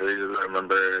 For these of you that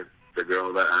remember the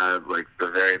girl that had like the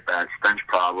very bad stench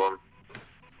problem,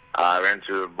 I ran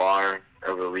to a bar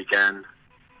over the weekend.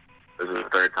 This is the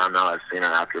third time now I've seen her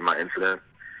after my incident.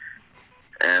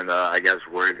 And I guess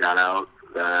word got out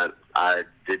that I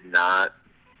did not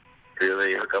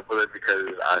really hook up with her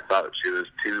because I thought she was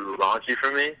too raunchy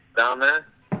for me down there.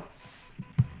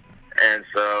 And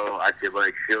so I could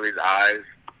like feel these eyes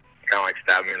kind of like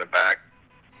stab me in the back,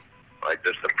 like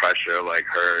just the pressure, like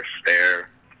her stare.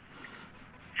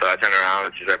 So I turned around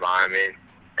and she's right behind me,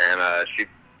 and she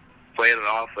played it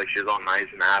off like she was all nice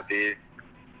and happy,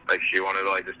 like she wanted to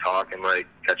like just talk and like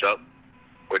catch up,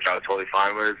 which I was totally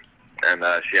fine with. And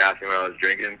she asked me what I was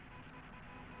drinking.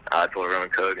 I told her rum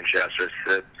and coke, and she asked for a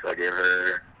sip, so I gave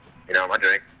her, my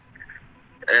drink.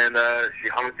 And she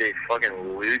humped a fucking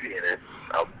loogie in it,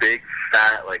 a big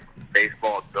fat like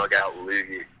baseball dugout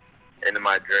loogie into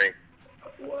my drink,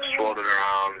 swirled it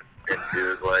around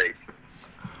into like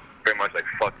pretty much like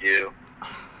fuck you,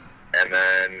 and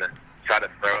then tried to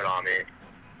throw it on me,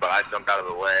 but I jumped out of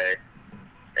the way,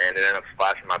 and it ended up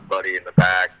splashing my buddy in the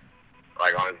back,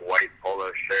 like on his white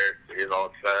polo shirt. So he was all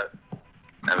upset,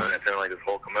 and then it turned like this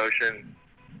whole commotion.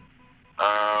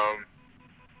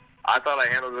 I thought I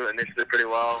handled it initially pretty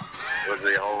well with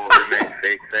the whole roommate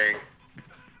fake thing,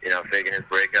 faking his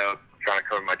breakup, trying to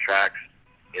cover my tracks.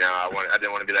 I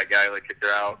didn't want to be that guy who like kicked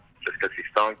her out just because he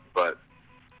stunk, but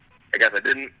I guess I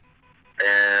didn't,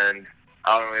 and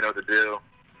I don't really know what to do.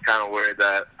 Kind of worried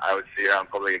that I would see her out in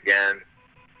public again.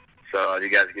 So you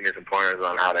guys give me some pointers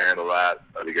on how to handle that.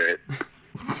 That'd be great.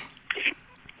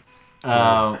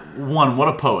 One, what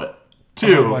a poet.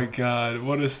 Two, Oh my god,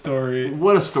 what a story.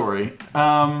 what a story.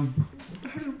 How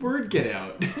did word get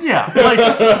out? Yeah, like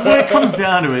when it comes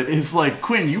down to it, it's like,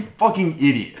 Quinn, you fucking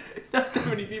idiot. Not that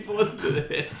many people listen to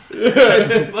this.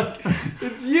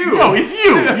 It's you. No, it's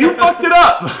you. You fucked it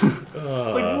up.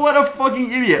 Like, what a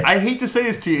fucking idiot. I hate to say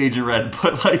this to you, Agent Red,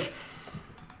 but like,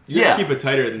 You gotta keep it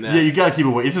tighter than that. Yeah, you gotta keep it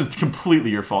away. It's just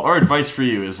completely your fault. Our advice for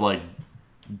you is like,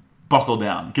 buckle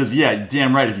down, because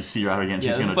damn right, if you see her out again, she's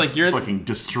this gonna is like you're- fucking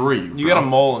destroy you. You bro. got a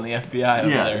mole in the FBI over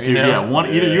Yeah, there. dude. You know?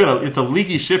 Either it's a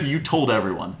leaky ship. You told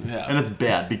everyone, Yeah. and it's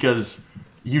bad because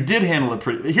you did handle it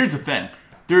pretty. Here's the thing: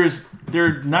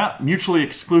 they're not mutually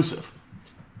exclusive.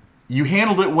 You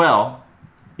handled it well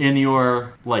in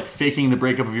your like faking the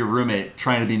breakup of your roommate,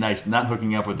 trying to be nice, not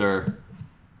hooking up with her.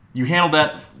 You handled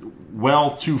that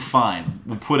well to fine.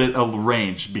 We'll put it a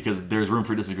range because there's room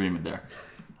for disagreement there.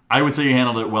 I would say you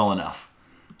handled it well enough.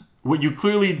 What you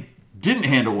clearly didn't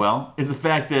handle well is the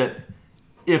fact that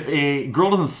if a girl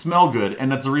doesn't smell good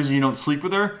and that's the reason you don't sleep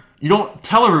with her, you don't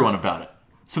tell everyone about it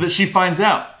so that she finds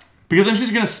out. Because then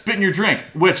she's going to spit in your drink,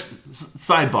 which,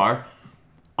 sidebar,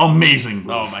 amazing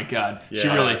move. Oh my god. Yeah.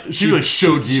 She really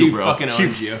showed you, she bro. fucking She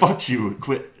owned you. fucked you,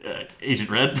 Agent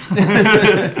Red.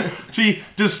 She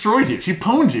destroyed you. She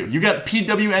pwned you. You got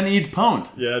PWNE'd pwned.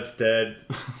 Yeah, that's dead.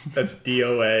 That's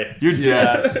DOA. You're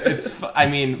Yeah, dead. it's. I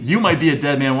mean, You might be a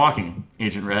dead man walking,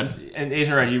 Agent Red. and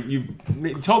Agent Red, you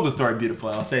told the story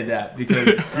beautifully. I'll say that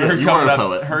because you are a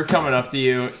poet. her coming up to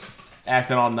you,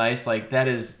 acting all nice, like that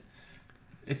is,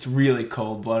 it's really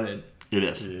cold blooded. It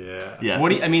is. Yeah. Yeah. What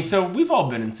do you? I mean, so we've all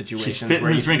been in She situations spit in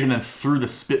where his you- drink and then threw the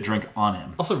spit drink on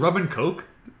him. Also, rum and coke.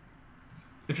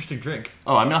 Interesting drink.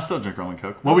 Oh, I mean, I'll still drink rum and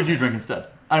coke. What would you drink instead?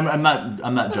 I'm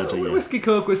not judging you. Whiskey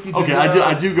coke, whiskey. Okay, ginger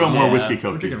I ale. do go more Yeah. whiskey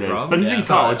coke We're these drinking days. rum? But he's Yeah. in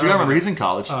college. Sorry, You gotta remember, he's in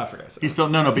college. Oh, I forgot. He's still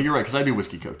no, but you're right because I do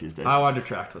whiskey coke these days. I wanted to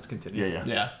track. Let's continue. Yeah.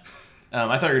 Yeah.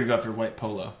 I thought you were gonna go after white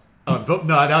polo. But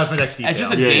no, that was my next detail. It's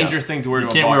just a Yeah, yeah. dangerous thing to wear You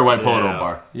to a can't bar. wear a white polo to Yeah. a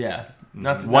bar. Yeah.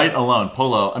 Not to, White alone,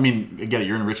 polo. I mean, I get it.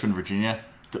 You're in Richmond, Virginia.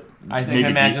 I think Maybe I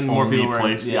imagine the more only people wear.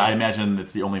 place. Yeah. I imagine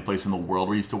it's the only place in the world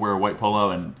where you used to wear a white polo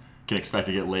and can expect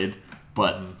to get laid.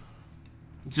 But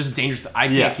It's just dangerous. I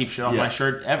can't Yeah, keep shit off yeah. my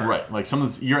shirt ever. right, like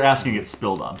you're asking it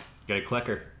spilled on. Get a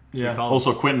clicker. Yeah.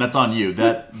 Also, Quentin, that's on you.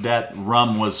 That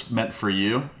rum was meant for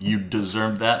you. You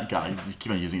deserved that. God, you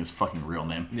keep on using his fucking real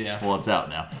name. Yeah. Well, it's out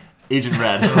now. Agent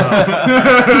Red.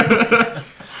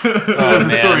 Oh, The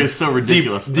story is so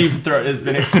ridiculous. Deep throat has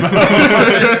been exposed.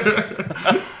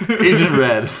 Agent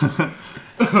Red.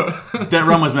 That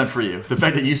rum was meant for you. The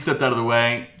fact that you stepped out of the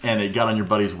way and it got on your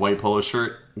buddy's white polo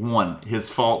shirt, one, his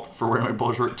fault for wearing a white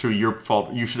polo shirt. Two, your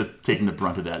fault. You should have taken the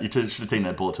brunt of that. You should have taken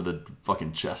that bullet to the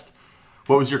fucking chest.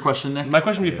 What was your question, Nick? My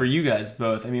question would be for you guys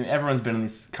both. I mean, everyone's been in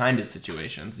these kind of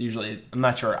situations. Usually, I'm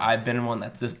not sure I've been in one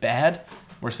that's this bad,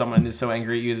 where someone is so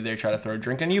angry at you that they try to throw a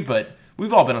drink on you, but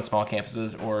we've all been on small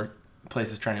campuses or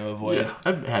places trying to avoid it. Yeah,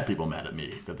 I've had people mad at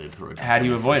me that they'd throw a drink. How do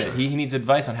you on me, for avoid sure. it? He needs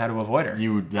advice on how to avoid her.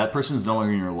 That person's no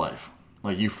longer in your life.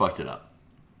 Like, you fucked it up.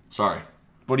 Sorry.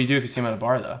 What do you do if you see him at a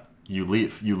bar, though? You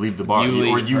leave. You leave the bar. You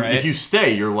leave, right? If you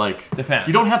stay, you're like... Depends.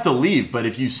 You don't have to leave, but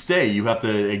if you stay, you have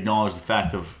to acknowledge the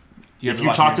fact of... have if to you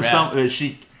watch talk to your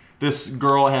some... this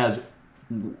girl has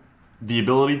the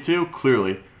ability to,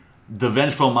 clearly. The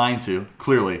vengeful mind to,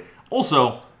 clearly.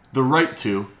 Also, the right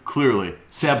to, clearly.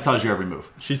 Sabotage your every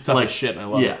move. She's tough as shit, and I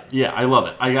love it. Yeah, I love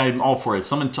it. I'm all for it.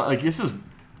 This is...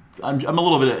 I'm a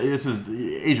little bit. This is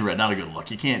Agent Red. Not a good look.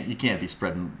 You can't be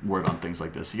spreading word on things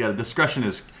like this. You got discretion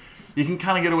is. You can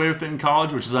kind of get away with it in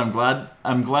college, which is I'm glad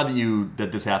that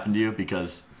this happened to you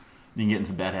because you can get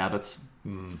into bad habits.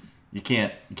 You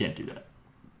can't do that.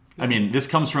 I mean, this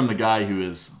comes from the guy who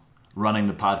is running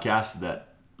the podcast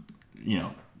that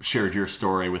shared your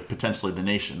story with potentially the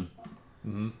nation.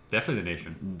 Definitely the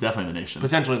nation. Definitely the nation.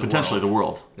 Potentially the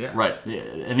world. Yeah. Right. Yeah.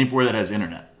 Anywhere that has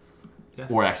internet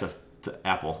or access to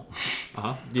Apple.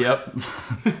 Yep.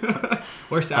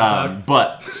 Or SoundCloud.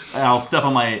 But I'll step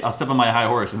on my high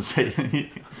horse and say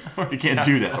you can't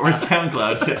do that. Or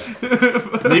SoundCloud.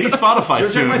 Yeah. Maybe Spotify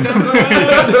soon.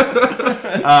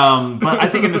 But I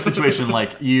think in this situation,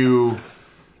 like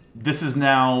this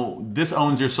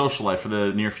owns your social life for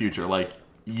the near future. Like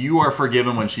you are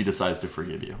forgiven when she decides to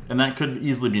forgive you, and that could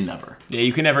easily be never. Yeah,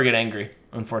 you can never get angry,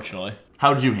 unfortunately.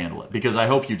 How did you handle it? Because I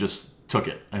hope you just took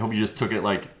it. I hope you just took it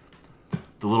like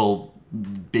the little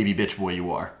baby bitch boy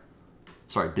you are.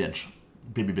 Sorry,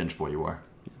 baby binge boy you are.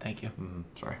 Thank you.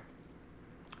 Sorry.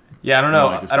 Yeah, I don't know.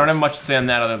 I I don't have much to say on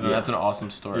that other than that's an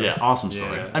awesome story. Yeah, awesome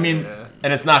story. I mean,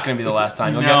 And it's not going to be the last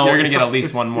time. You're going to get at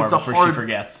least one more before she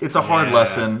forgets. It's a hard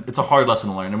lesson. It's a hard lesson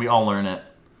to learn, and we all learn it.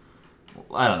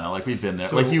 I don't know. Like we've been there.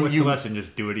 So like what's the lesson?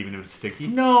 Just do it even if it's sticky.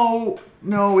 No,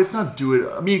 it's not do it.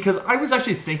 I mean, because I was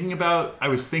actually thinking about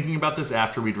this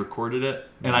after we'd recorded it,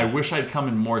 and I wish I'd come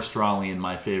in more strongly in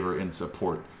my favor in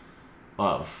support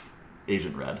of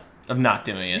Agent Red. Of not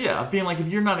doing it. Yeah, of being like, if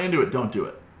you're not into it, don't do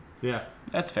it. Yeah.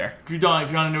 That's fair. If you're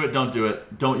not into it, don't do it.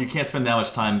 You can't spend that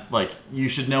much time. Like, you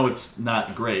should know it's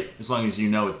not great, as long as you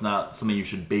know it's not something you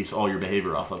should base all your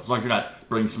behavior off of. As long as you're not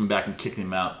bringing someone back and kicking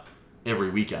them out every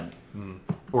weekend,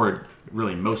 or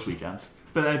really most weekends.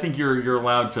 But I think you're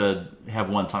allowed to have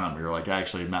one time where you're like,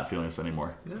 actually, I'm not feeling this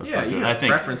anymore. Let's not do it. I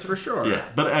think preference for sure. Yeah,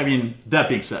 but I mean, that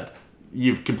being said,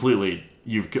 you've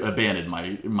abandoned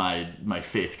my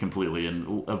faith completely,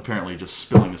 and apparently just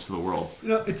spilling this to the world.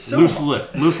 It's so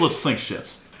Loose lips sink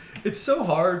ships. It's so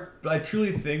hard, but I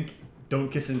truly think don't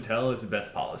kiss and tell is the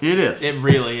best policy. It is. It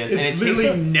really is. It And it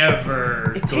literally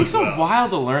never. It takes a while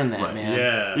to learn that, Right. man.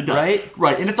 Yeah. It does.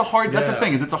 Right? And it's a hard. That's the Yeah.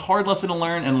 thing is it's a hard lesson to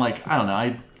learn, and like I don't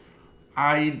know,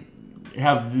 I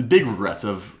have the big regrets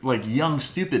of like young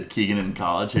stupid Keegan in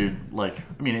college who like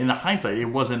I mean in the hindsight it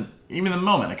wasn't even in the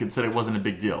moment I could say it wasn't a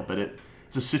big deal, but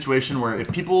it's a situation where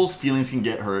if people's feelings can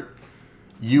get hurt,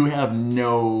 you have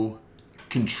no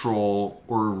control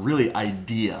or really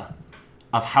idea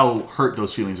of how hurt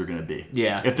those feelings are going to be.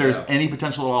 Yeah. If there's any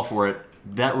potential at all for it,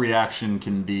 that reaction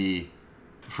can be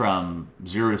from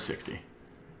 0 to 60.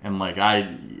 And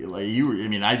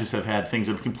I just have had things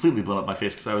that have completely blown up my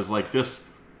face because I was like, this,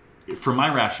 for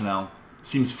my rationale,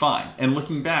 seems fine. And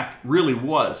looking back, really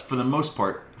was, for the most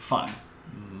part, fine.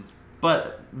 Mm-hmm.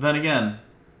 But then again,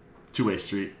 two-way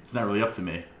street. It's not really up to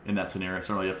me in that scenario. It's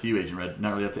not really up to you, Agent Red.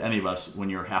 Not really up to any of us when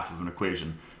you're half of an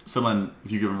equation. Someone,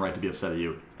 if you give them a right to be upset at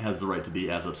you, has the right to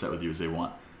be as upset with you as they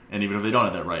want. And even if they don't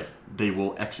have that right, they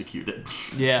will execute it.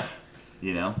 Yeah.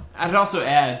 You know? I'd also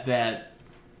add that,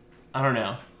 I don't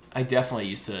know, I definitely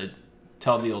used to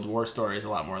tell the old war stories a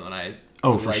lot more than I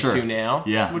for like sure. to now.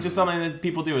 Yeah. Which is something that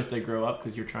people do as they grow up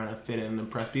because you're trying to fit in and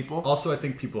impress people. Also, I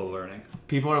think people are learning.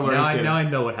 People are learning too. Now I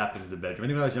know what happens in the bedroom. I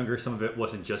think when I was younger, some of it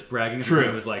wasn't just bragging. True.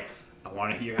 It was like, I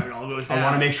want to hear how it all goes down. I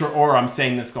want to make sure, or I'm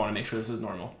saying this, I want to make sure this is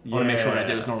normal. I want to make sure what I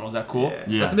did Yeah. was normal. Is that cool? Yeah.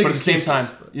 Yeah. Not to make But at the same excuses, time,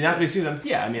 but- you don't have to be excuses.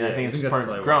 Yeah, I mean, I think it's I think just part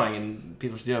that's of probably growing and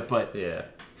people should do it. But Yeah.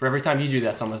 For every time you do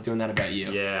that, someone's doing that about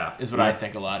you. Yeah. Is what I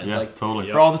think a lot. It's Yeah, like,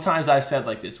 totally. for all the times I've said,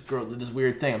 like, this girl did this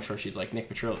weird thing, I'm sure she's like,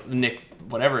 Nick,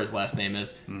 whatever his last name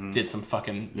is, did some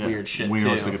fucking Yeah. weird shit, Wiener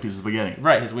too. looks like a piece of spaghetti.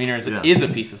 Right, his wiener is a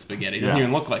piece of spaghetti. It doesn't Yeah.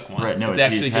 even look like one. Right, no, it's he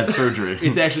actually had just surgery.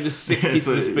 It's actually just 6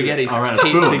 pieces of spaghetti around a taped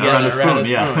spoon. together Around a spoon,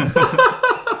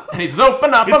 yeah. And he says,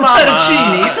 "Open up, It's a mama."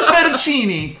 fettuccine. It's a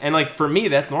fettuccine. And like for me,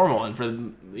 that's normal, and for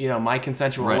my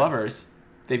consensual Right. lovers,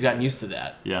 they've gotten used to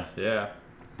that. Yeah. Yeah.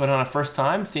 But on a first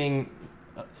time, seeing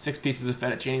 6 pieces of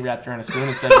fettuccine wrapped around a spoon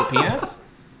instead of a penis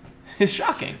is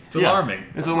shocking. It's Yeah. alarming.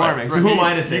 It's alarming. So Right. who am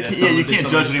I to say that? You someone did can't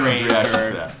something judge anyone's strange reaction or-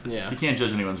 for that. Yeah. You can't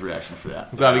judge anyone's reaction for that.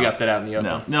 I'm glad we got that out in the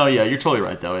open. No, yeah, you're totally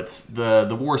right though. It's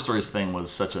the war stories thing was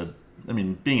such a. I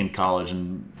mean, being in college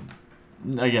and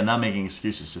again, not making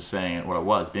excuses, just saying it what it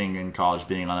was. Being in college,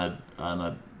 being on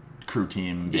a crew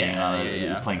team, being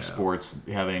playing sports,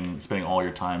 spending all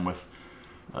your time with.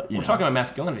 We're talking about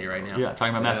masculinity right now. Yeah,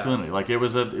 talking about masculinity. Like it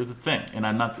was a thing, and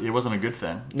it wasn't a good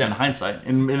thing. No. In hindsight,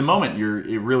 in the moment,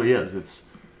 it really is.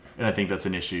 And I think that's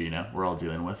an issue. We're all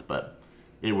dealing with, but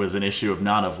it was an issue of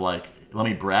not of like, let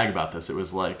me brag about this. It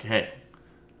was like, hey,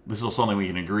 this is something we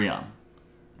can agree on.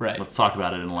 Right. Let's talk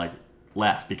about it and like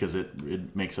laugh because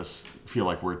it makes us feel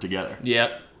like we're together.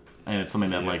 Yep. And it's something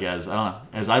that like as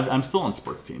I'm still on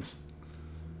sports teams.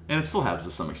 And it still happens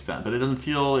to some extent, but it doesn't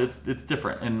feel it's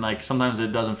different, and like sometimes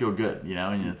it doesn't feel good,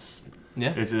 and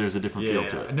there's a different feel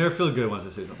to I it. never feel good once I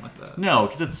say something like that. No,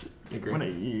 because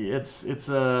Agree. it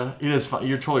is fun.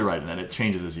 You're totally right in that it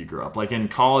changes as you grow up. Like in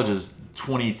college, as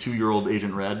 22-year-old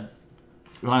Agent Red,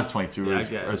 when I was 22,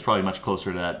 Yeah, I was probably much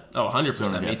closer to that. Oh, 100%.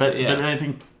 zone, Me but too, yeah. but I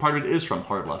think part of it is from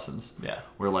hard lessons. Yeah.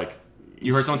 Where like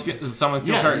You heard someone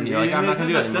feels hurt, and you're like, I'm not going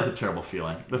to do it That's anymore. a terrible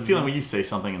feeling. The feeling when you say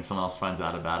something and someone else finds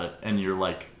out about it, and you're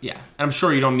like, Yeah. And I'm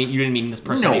sure you didn't mean this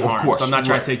person no, to be of harmed, course. so I'm not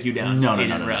trying Right. to take you down. No,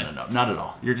 Agent Red. not at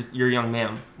all. You're a young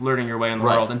man learning your way in the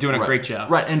Right, world and doing a right, great job.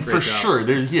 Right, and Great for job. sure,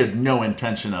 he had no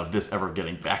intention of this ever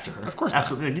getting back to her. Of course not.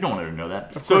 Absolutely. You don't want her to know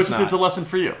that. Of So course it's a not. lesson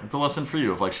for you. It's a lesson for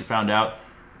you. If like she found out,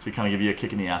 she kind of give you a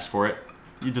kick in the ass for it.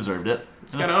 You deserved it.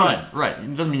 And that's gotta own fine. it. Right.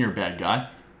 It doesn't mean you're a bad guy.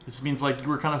 It just means like you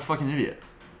were kind of a fucking idiot.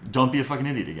 Don't be a fucking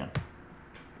idiot again.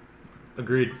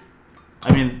 Agreed.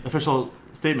 I mean, official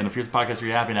statement of Here's the Podcast, Are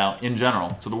You Happy Now, in general,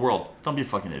 to the world. Don't be a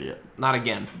fucking idiot. Not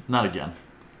again. Not again.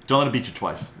 Don't let it beat you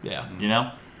twice. Yeah.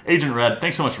 Agent Red,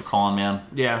 thanks so much for calling, man.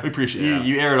 Yeah. We appreciate Yeah.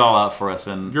 you. You air it all out for us,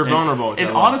 and You're vulnerable, which And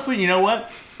I love. honestly, you know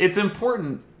what? It's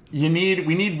important. We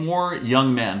need more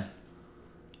young men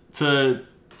to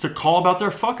call about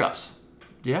their fuck ups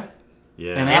Yeah.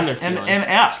 Yeah. and And ask their and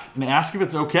feelings. ask if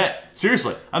it's okay.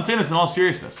 Seriously, I'm saying this in all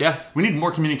seriousness. Yeah. We need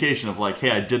more communication of like, hey,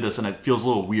 I did this and it feels a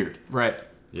little weird. Right.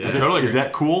 Yeah. Is, Totally is agree.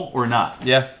 that cool or not?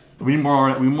 Yeah. We need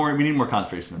more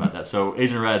conversation about that. So,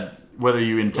 Agent Red, whether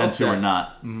you intend Well to or said.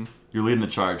 not, you're leading the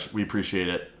charge. We appreciate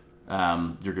it.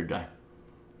 You're a good guy.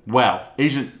 Wow,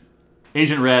 Agent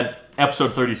Red,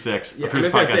 episode 36. Yeah, of I was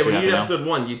Here's gonna the say, Podcast when You you did Have Now. episode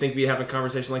 1, you think we have a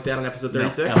conversation like that on episode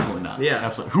 36? No, absolutely not. Yeah.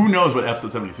 Absolutely. Who knows what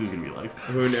episode 72 is going to be like?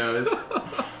 Who knows?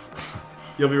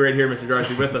 You'll be right here, Mr.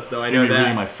 Darcy, with us, though. I know You're reading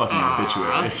that. my fucking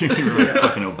obituary. You're reading my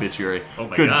fucking obituary. Oh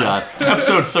my Good God.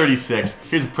 Episode 36.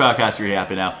 Here's the podcast you're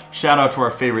happy now. Shout out to our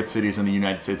favorite cities in the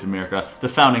United States of America, the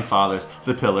founding fathers,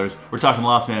 the pillars. We're talking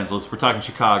Los Angeles. We're talking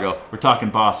Chicago. We're talking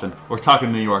Boston. We're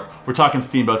talking New York. We're talking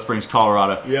Steamboat Springs,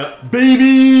 Colorado. Yep.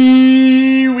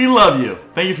 Baby, we love you.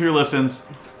 Thank you for your listens.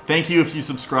 Thank you if you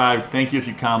subscribed. Thank you if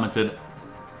you commented.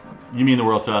 You mean the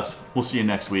world to us. We'll see you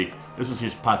next week. This was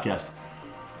Here's the Podcast.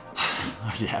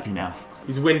 Are you happy now?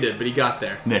 He's winded, but he got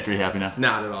there. Nick, are you happy now?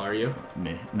 Not at all, are you?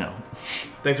 No.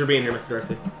 Thanks for being here, Mr.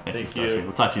 Darcy. Thanks, Thank Darcy. you.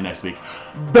 We'll talk to you next week.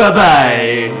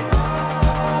 Bye-bye.